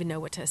 I don't even know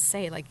what to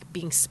say, like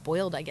being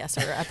spoiled, I guess,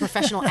 or a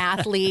professional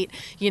athlete,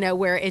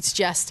 where it's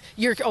just,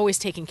 you're always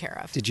taken care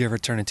of. Did you ever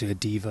turn into a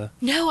diva?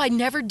 No, I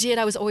never did.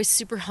 I was always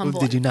super humble.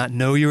 Well, did you not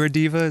know you were a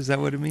diva? Is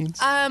that what it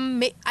means?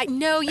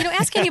 No,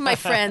 ask any of my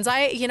friends.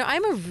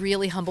 I'm a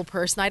really humble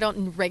person. I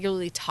don't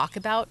regularly talk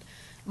about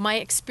my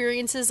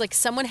experiences. Like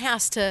someone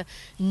has to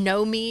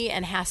know me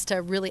and has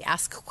to really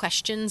ask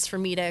questions for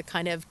me to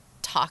kind of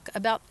talk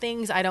about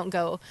things. I don't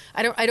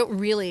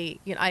really,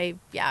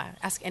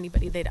 ask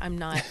anybody that I'm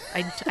not,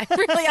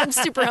 I'm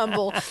super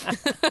humble.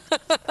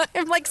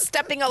 I'm like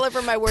stepping all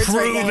over my words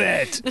right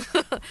now.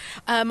 Prove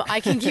it! I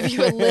can give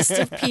you a list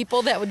of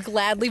people that would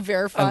gladly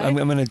verify. I'm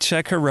going to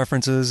check her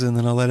references, and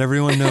then I'll let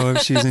everyone know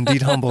if she's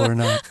indeed humble or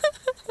not.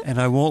 And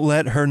I won't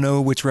let her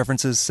know which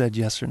references said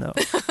yes or no.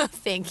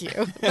 Thank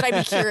you. But I'd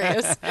be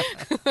curious.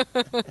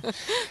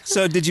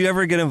 So did you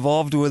ever get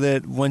involved with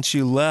it once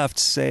you left,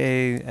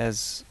 say,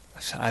 as...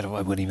 I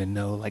wouldn't even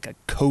know, like a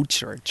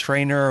coach or a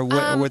trainer or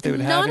what they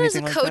would have? Not as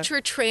a like coach that? or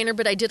a trainer,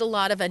 but I did a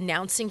lot of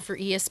announcing for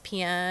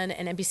ESPN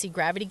and NBC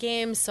Gravity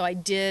Games. So I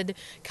did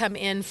come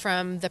in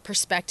from the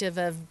perspective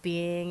of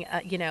being,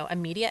 a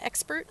media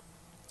expert,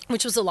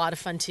 which was a lot of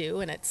fun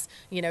too. And it's,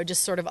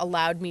 just sort of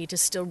allowed me to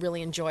still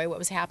really enjoy what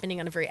was happening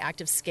on a very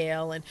active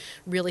scale and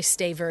really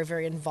stay very,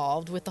 very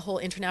involved with the whole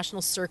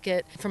international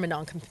circuit from a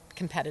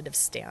non-competitive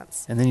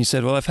stance. And then you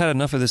said, well, I've had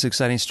enough of this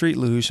exciting street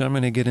luge. I'm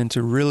going to get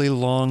into really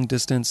long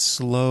distance,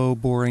 slow,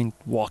 boring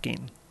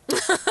walking.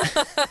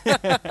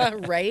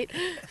 Right?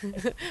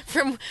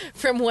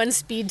 From one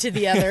speed to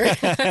the other.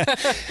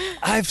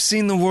 I've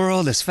seen the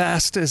world as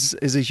fast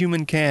as a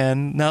human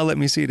can. Now let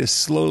me see it as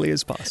slowly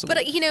as possible.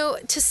 But,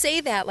 to say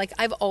that, like,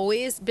 I've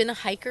always been a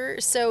hiker.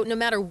 So no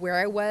matter where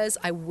I was,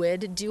 I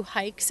would do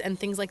hikes and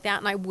things like that.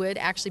 And I would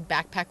actually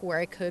backpack where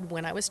I could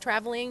when I was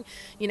traveling,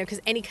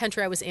 because any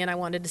country I was in, I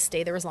wanted to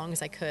stay there as long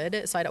as I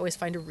could. So I'd always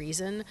find a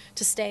reason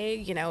to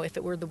stay. If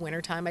it were the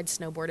wintertime, I'd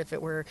snowboard. If we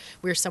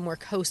were somewhere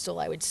coastal,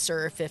 I would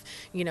surf. If,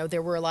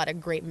 there were a lot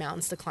of great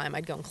mountains to climb,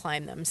 I'd go and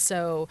climb them.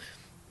 So,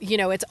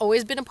 it's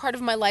always been a part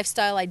of my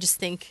lifestyle. I just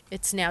think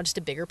it's now just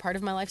a bigger part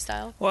of my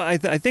lifestyle. Well,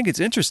 I think it's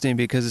interesting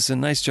because it's a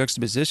nice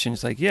juxtaposition.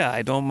 It's like, yeah,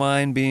 I don't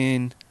mind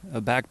being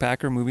a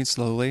backpacker moving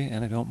slowly,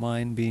 and I don't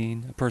mind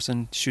being a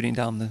person shooting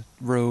down the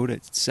road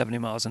at 70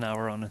 miles an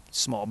hour on a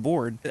small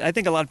board. I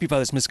think a lot of people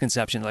have this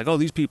misconception, like, oh,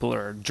 these people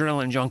are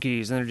adrenaline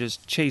junkies, and they're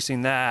just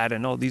chasing that,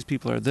 and oh, these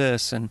people are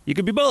this, and you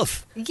could be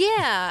both.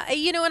 Yeah,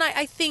 and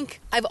I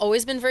think I've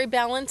always been very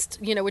balanced,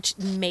 which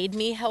made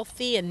me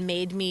healthy and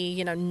made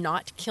me,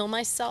 not kill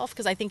myself,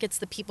 because I think it's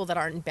the people that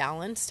aren't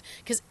balanced,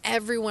 because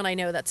everyone I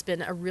know that's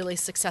been a really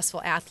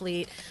successful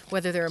athlete,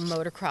 whether they're a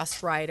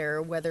motocross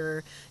rider,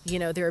 whether,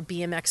 they're a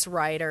BMX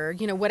rider,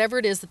 whatever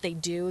it is that they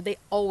do, they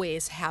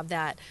always have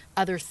that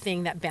other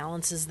thing that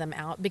balances them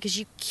out, because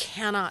you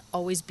cannot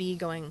always be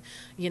going,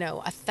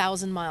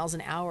 1,000 miles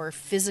an hour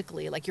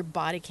physically. Like, your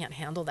body can't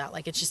handle that.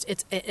 Like, it's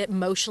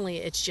emotionally,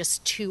 it's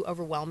just too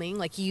overwhelming.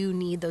 Like, you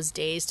need those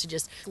days to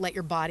just let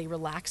your body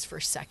relax for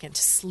a second,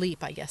 to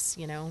sleep, I guess,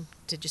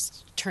 to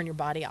just turn your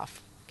body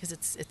off, because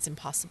it's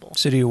impossible.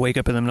 So do you wake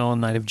up in the middle of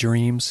the night of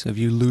dreams of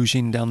you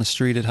luging down the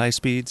street at high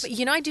speeds?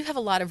 But, I do have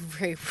a lot of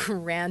very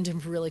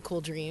random, really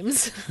cool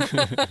dreams.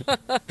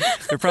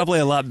 They're probably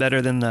a lot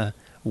better than the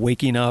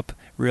waking up,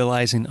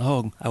 realizing,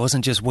 oh, I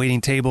wasn't just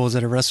waiting tables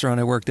at a restaurant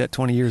I worked at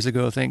 20 years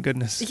ago, thank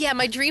goodness. Yeah,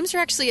 my dreams are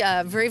actually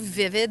very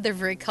vivid. They're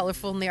very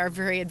colorful, and they are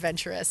very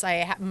adventurous.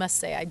 I must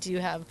say, I do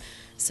have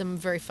some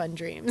very fun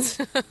dreams.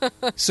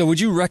 So would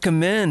you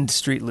recommend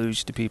street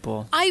luge to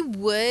people? I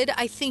would.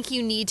 I think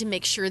you need to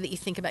make sure that you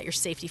think about your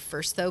safety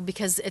first, though,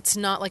 because it's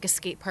not like a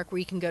skate park where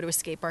you can go to a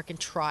skate park and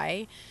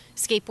try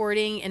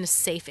skateboarding in a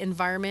safe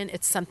environment.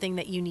 It's something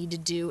that you need to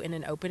do in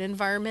an open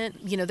environment.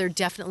 There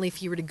definitely,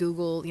 if you were to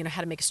Google,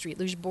 how to make a street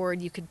luge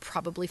board, you could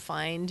probably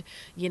find,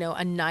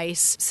 a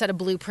nice set of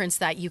blueprints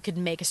that you could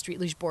make a street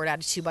luge board out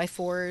of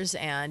 2x4s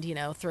and,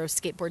 throw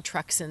skateboard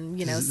trucks and,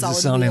 solid wheels on. This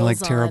is sounding like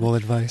terrible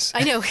advice.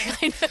 I know.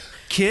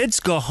 Kids,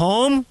 go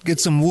home, get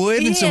some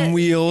wood and some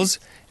wheels,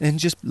 and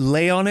just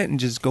lay on it and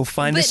just go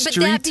find a street.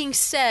 But that being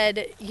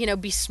said,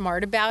 be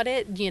smart about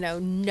it.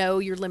 Know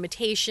your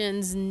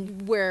limitations,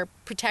 and wear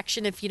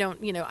protection if you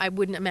don't, I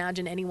wouldn't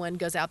imagine anyone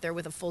goes out there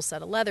with a full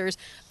set of leathers,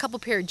 a couple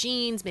pair of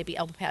jeans, maybe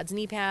elbow pads,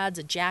 knee pads,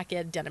 a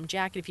jacket, denim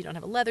jacket. If you don't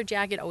have a leather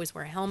jacket, always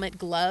wear a helmet,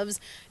 gloves.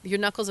 Your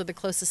knuckles are the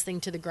closest thing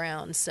to the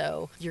ground,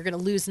 so you're going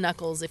to lose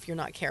knuckles if you're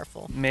not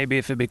careful. Maybe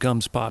if it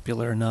becomes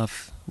popular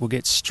enough, we'll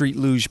get street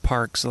luge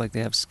parks like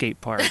they have skate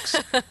parks,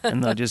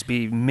 and they'll just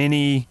be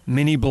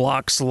mini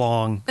blocks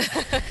long,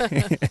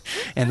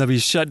 and they'll be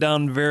shut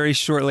down very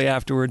shortly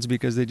afterwards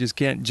because they just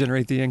can't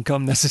generate the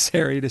income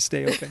necessary to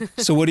stay open.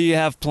 So what do you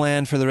have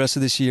planned for the rest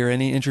of this year?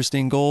 Any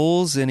interesting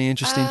goals? Any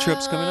interesting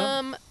trips coming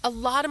up? A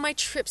lot of my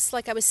trips,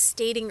 like I was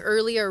stating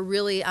earlier, are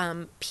really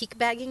peak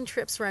bagging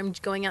trips where I'm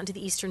going out into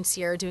the Eastern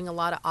Sierra, doing a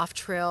lot of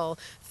off-trail,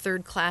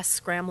 third-class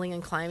scrambling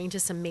and climbing to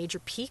some major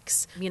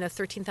peaks,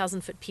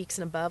 13,000-foot peaks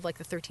and above, like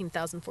the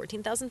 13,000,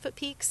 14,000-foot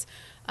peaks,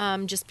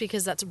 just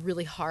because that's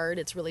really hard,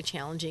 it's really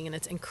challenging, and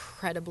it's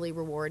incredibly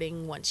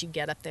rewarding once you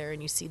get up there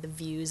and you see the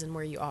views and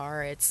where you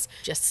are. It's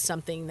just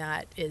something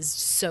that is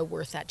so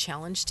worth that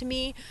challenge to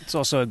me. It's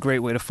also a great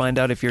way to find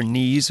out if your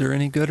knees are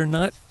any good or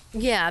not.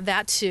 Yeah,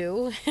 that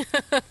too.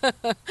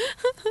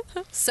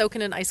 Soak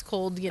in an ice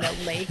cold,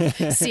 lake.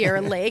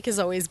 Sierra Lake is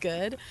always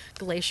good.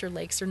 Glacier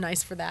lakes are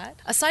nice for that.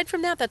 Aside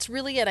from that, that's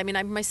really it. I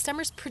mean, my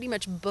summer's pretty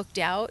much booked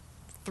out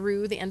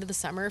through the end of the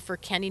summer for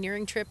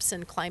canyoneering trips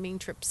and climbing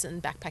trips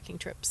and backpacking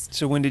trips.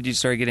 So when did you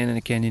start getting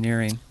into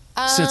canyoneering?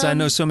 Since I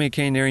know so many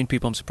canyoneering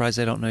people, I'm surprised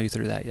I don't know you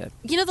through that yet.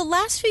 The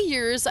last few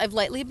years, I've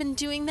lightly been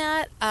doing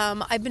that.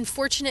 I've been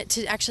fortunate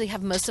to actually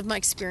have most of my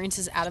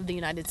experiences out of the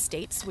United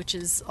States, which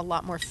is a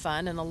lot more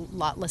fun and a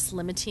lot less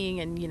limiting.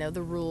 And,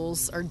 the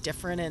rules are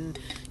different. And,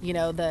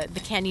 the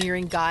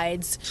canyoneering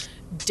guides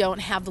don't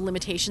have the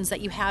limitations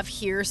that you have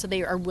here, so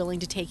they are willing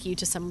to take you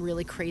to some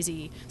really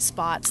crazy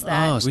spots.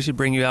 So we should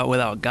bring you out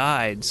without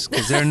guides,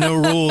 because there are no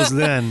rules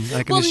then.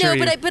 I can assure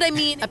you. But I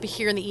mean, up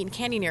here in the Eaton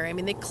Canyon area, I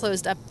mean, they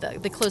closed off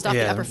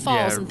the upper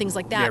falls and things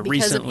like that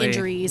because of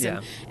injuries,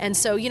 and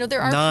so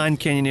there are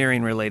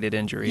non-canyoneering related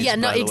injuries. Yeah,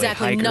 no,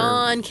 exactly,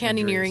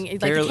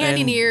 non-canyoneering. Like the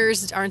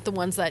canyoneers aren't the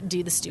ones that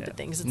do the stupid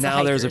things. It's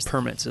now the there's a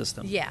permit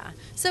system. Yeah,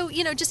 so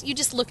you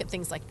just look at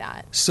things like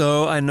that.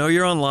 So I know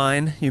you're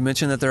online. You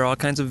mentioned that there are all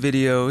kinds of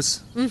videos.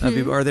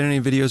 Are there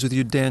any videos with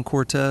you, Dan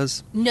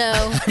Cortez?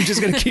 No. I'm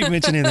just going to keep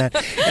mentioning that.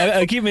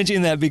 I keep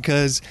mentioning that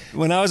because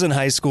when I was in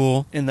high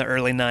school in the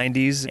early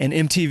 90s and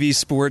MTV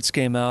Sports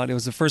came out, it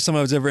was the first time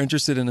I was ever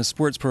interested in a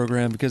sports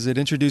program because it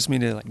introduced me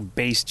to like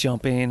base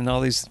jumping and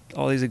all these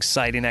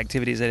exciting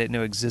activities I didn't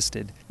know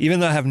existed. Even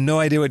though I have no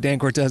idea what Dan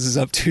Cortez is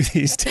up to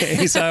these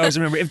days, I always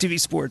remember MTV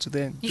Sports with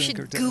Dan Cortez. You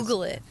should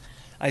Google it.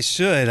 I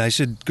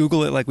should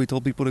Google it like we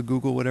told people to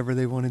Google whatever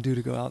they want to do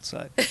to go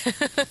outside.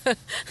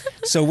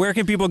 So where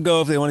can people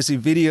go if they want to see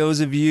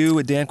videos of you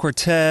with Dan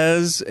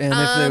Cortez and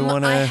if they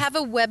want to... I have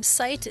a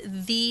website,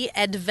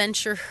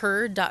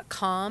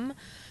 theadventureher.com.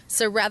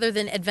 So rather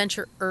than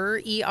adventurer,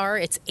 ER,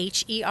 it's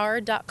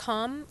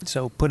HER.com.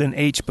 So put an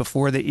H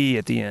before the E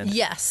at the end.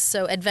 Yes,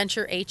 so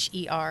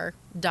adventureher.com.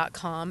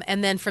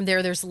 And then from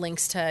there's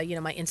links to,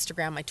 my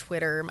Instagram, my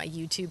Twitter, my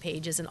YouTube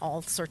pages, and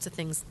all sorts of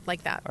things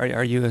like that.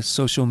 Are you a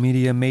social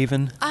media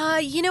maven?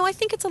 I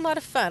think it's a lot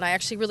of fun. I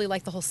actually really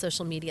like the whole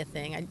social media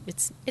thing.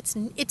 It's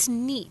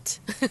neat.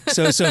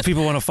 So if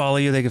people want to follow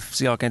you, they can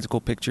see all kinds of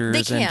cool pictures.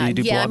 They can. And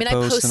do you do blog I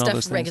posts post and all stuff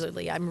those things?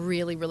 regularly. I'm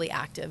really, really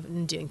active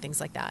in doing things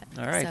like that.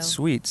 All right,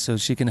 sweet. So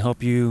she can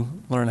help you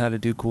learn how to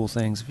do cool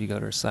things if you go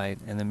to her site,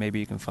 and then maybe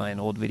you can find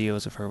old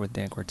videos of her with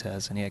Dan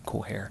Cortez, and he had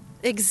cool hair.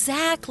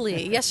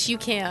 Exactly. Yes, you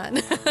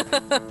can.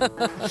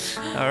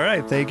 All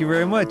right. Thank you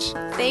very much.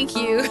 Thank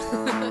you.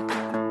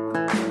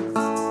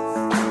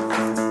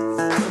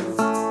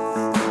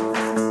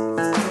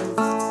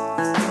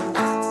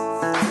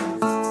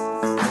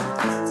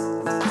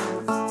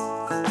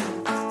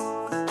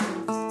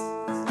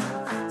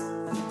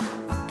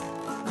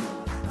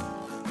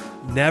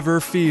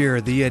 Never fear,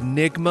 the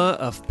enigma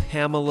of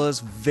Pamela's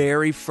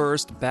very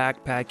first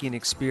backpacking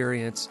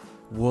experience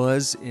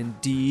was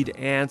indeed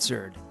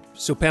answered.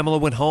 So Pamela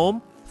went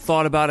home,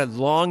 thought about it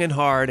long and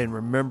hard, and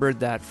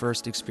remembered that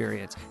first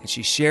experience. And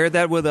she shared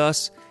that with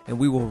us, and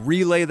we will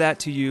relay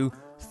that to you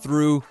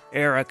through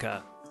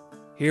Erica.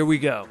 Here we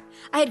go.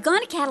 I had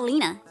gone to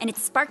Catalina, and it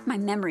sparked my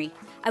memory.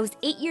 I was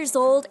 8 years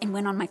old and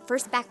went on my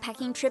first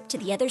backpacking trip to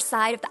the other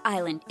side of the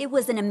island. It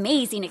was an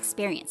amazing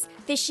experience.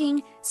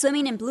 Fishing,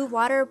 swimming in blue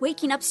water,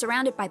 waking up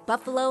surrounded by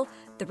buffalo.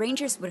 The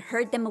rangers would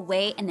herd them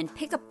away and then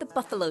pick up the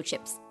buffalo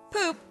chips.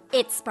 Poop!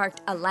 It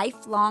sparked a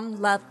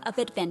lifelong love of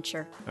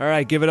adventure. All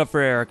right, give it up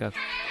for Erica.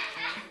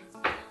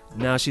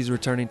 Now she's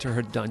returning to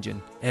her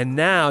dungeon. And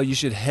now you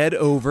should head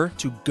over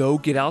to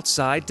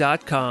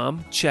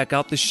GoGetOutside.com. Check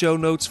out the show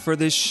notes for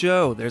this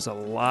show. There's a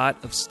lot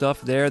of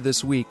stuff there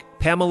this week.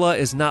 Pamela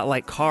is not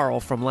like Carl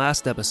from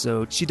last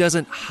episode. She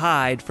doesn't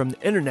hide from the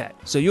internet.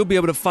 So you'll be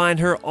able to find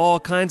her all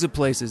kinds of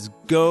places.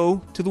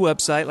 Go to the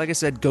website, like I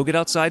said,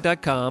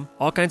 GoGetOutside.com.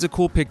 All kinds of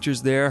cool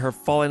pictures there. Her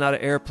falling out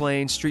of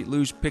airplanes, street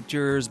luge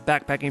pictures,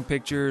 backpacking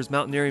pictures,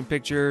 mountaineering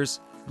pictures.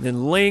 And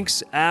then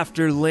links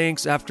after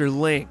links after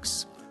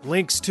links.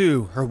 Links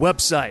to her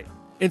website,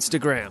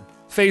 Instagram,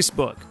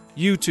 Facebook,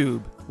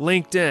 YouTube,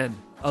 LinkedIn,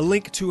 a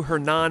link to her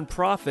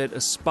nonprofit,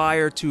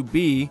 Aspire to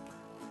Be,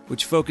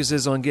 which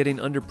focuses on getting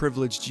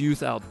underprivileged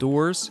youth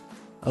outdoors,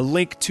 a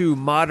link to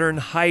Modern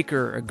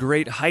Hiker, a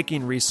great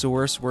hiking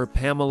resource where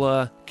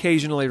Pamela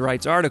occasionally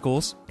writes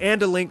articles,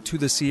 and a link to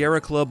the Sierra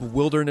Club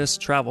Wilderness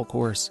Travel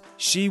Course.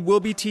 She will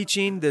be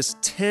teaching this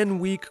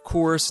 10-week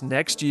course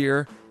next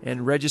year,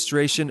 and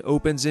registration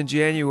opens in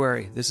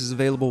January. This is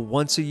available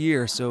once a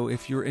year, so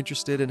if you're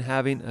interested in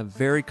having a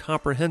very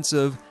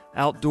comprehensive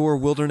outdoor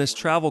wilderness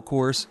travel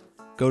course,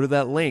 go to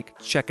that link,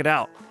 check it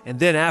out. And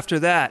then after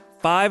that,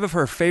 5 of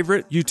her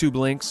favorite YouTube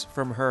links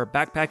from her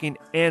backpacking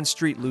and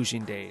street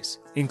luging days,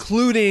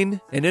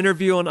 including an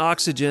interview on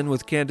Oxygen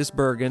with Candice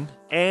Bergen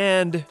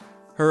and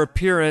her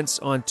appearance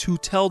on To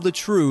Tell the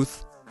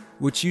Truth,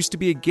 which used to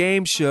be a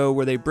game show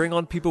where they bring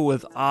on people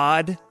with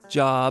odd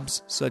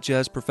jobs, such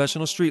as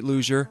professional street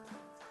luger.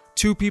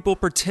 2 people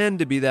pretend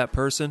to be that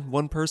person,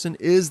 1 person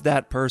is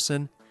that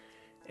person,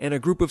 and a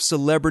group of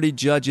celebrity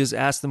judges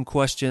ask them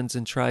questions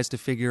and tries to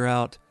figure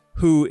out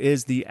who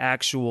is the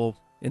actual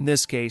in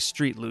this case,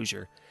 street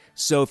leisure.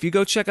 So if you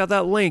go check out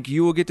that link,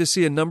 you will get to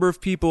see a number of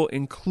people,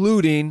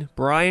 including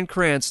Bryan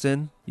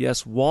Cranston,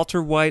 yes,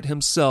 Walter White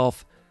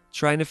himself,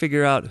 trying to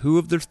figure out who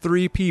of the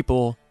three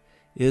people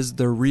is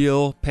the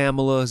real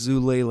Pamela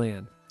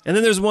Zoolalian. And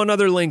then there's one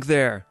other link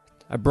there.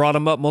 I brought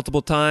him up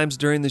multiple times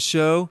during the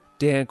show,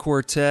 Dan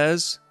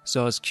Cortez.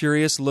 So I was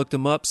curious, looked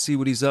him up, see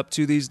what he's up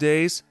to these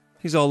days.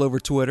 He's all over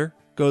Twitter.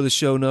 Go to the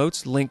show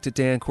notes, link to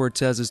Dan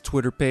Cortez's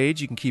Twitter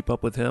page. You can keep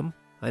up with him.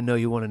 I know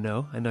you want to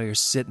know. I know you're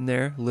sitting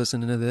there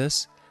listening to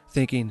this,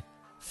 thinking,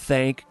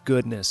 thank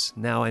goodness,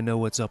 now I know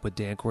what's up with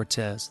Dan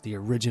Cortez, the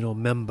original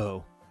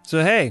Membo.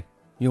 So hey,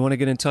 you want to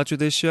get in touch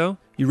with this show?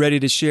 You ready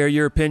to share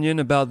your opinion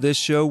about this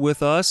show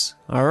with us?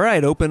 All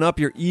right, open up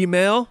your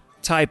email,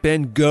 type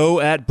in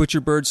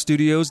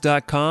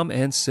go@butcherbirdstudios.com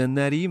and send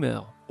that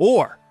email.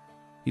 Or,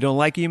 you don't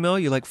like email,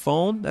 you like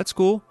phone? That's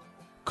cool.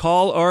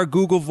 Call our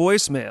Google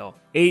voicemail,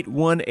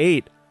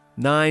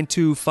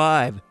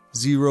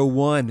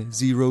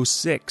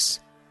 818-925-0106.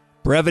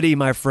 Brevity,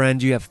 my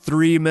friend, you have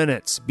 3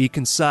 minutes. Be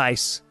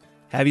concise.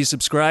 Have you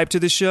subscribed to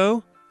the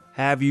show?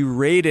 Have you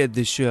rated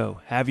the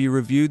show? Have you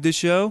reviewed the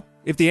show?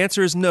 If the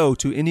answer is no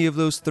to any of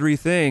those 3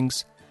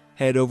 things,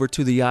 head over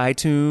to the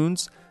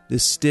iTunes, the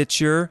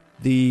Stitcher,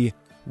 the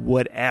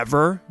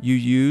whatever you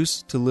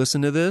use to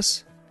listen to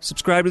this.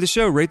 Subscribe to the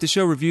show, rate the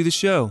show, review the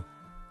show.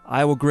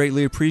 I will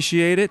greatly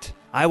appreciate it.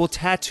 I will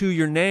tattoo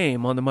your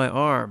name onto my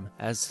arm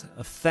as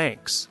a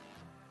thanks.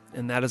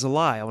 And that is a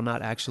lie. I will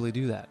not actually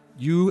do that.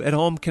 You at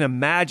home can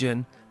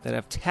imagine that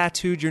I've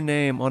tattooed your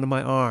name onto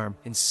my arm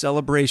in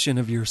celebration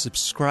of your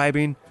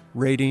subscribing,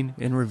 rating,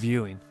 and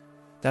reviewing.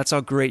 That's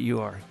how great you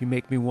are. You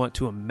make me want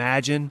to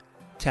imagine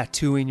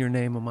tattooing your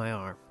name on my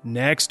arm.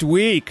 Next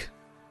week,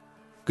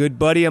 good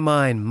buddy of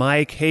mine,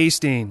 Mike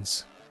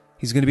Hastings.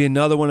 He's going to be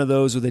another one of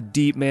those with a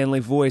deep, manly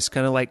voice,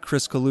 kind of like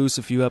Chris Kalous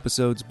a few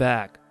episodes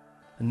back.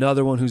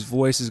 Another one whose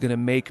voice is going to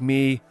make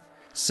me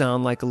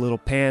sound like a little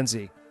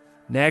pansy.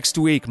 Next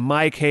week,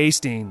 Mike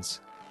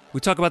Hastings. We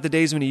talk about the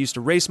days when he used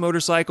to race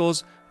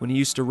motorcycles, when he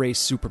used to race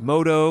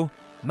supermoto,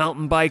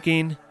 mountain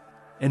biking,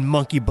 and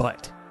monkey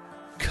butt.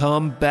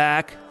 Come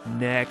back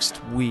next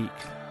week.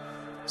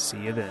 See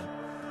you then.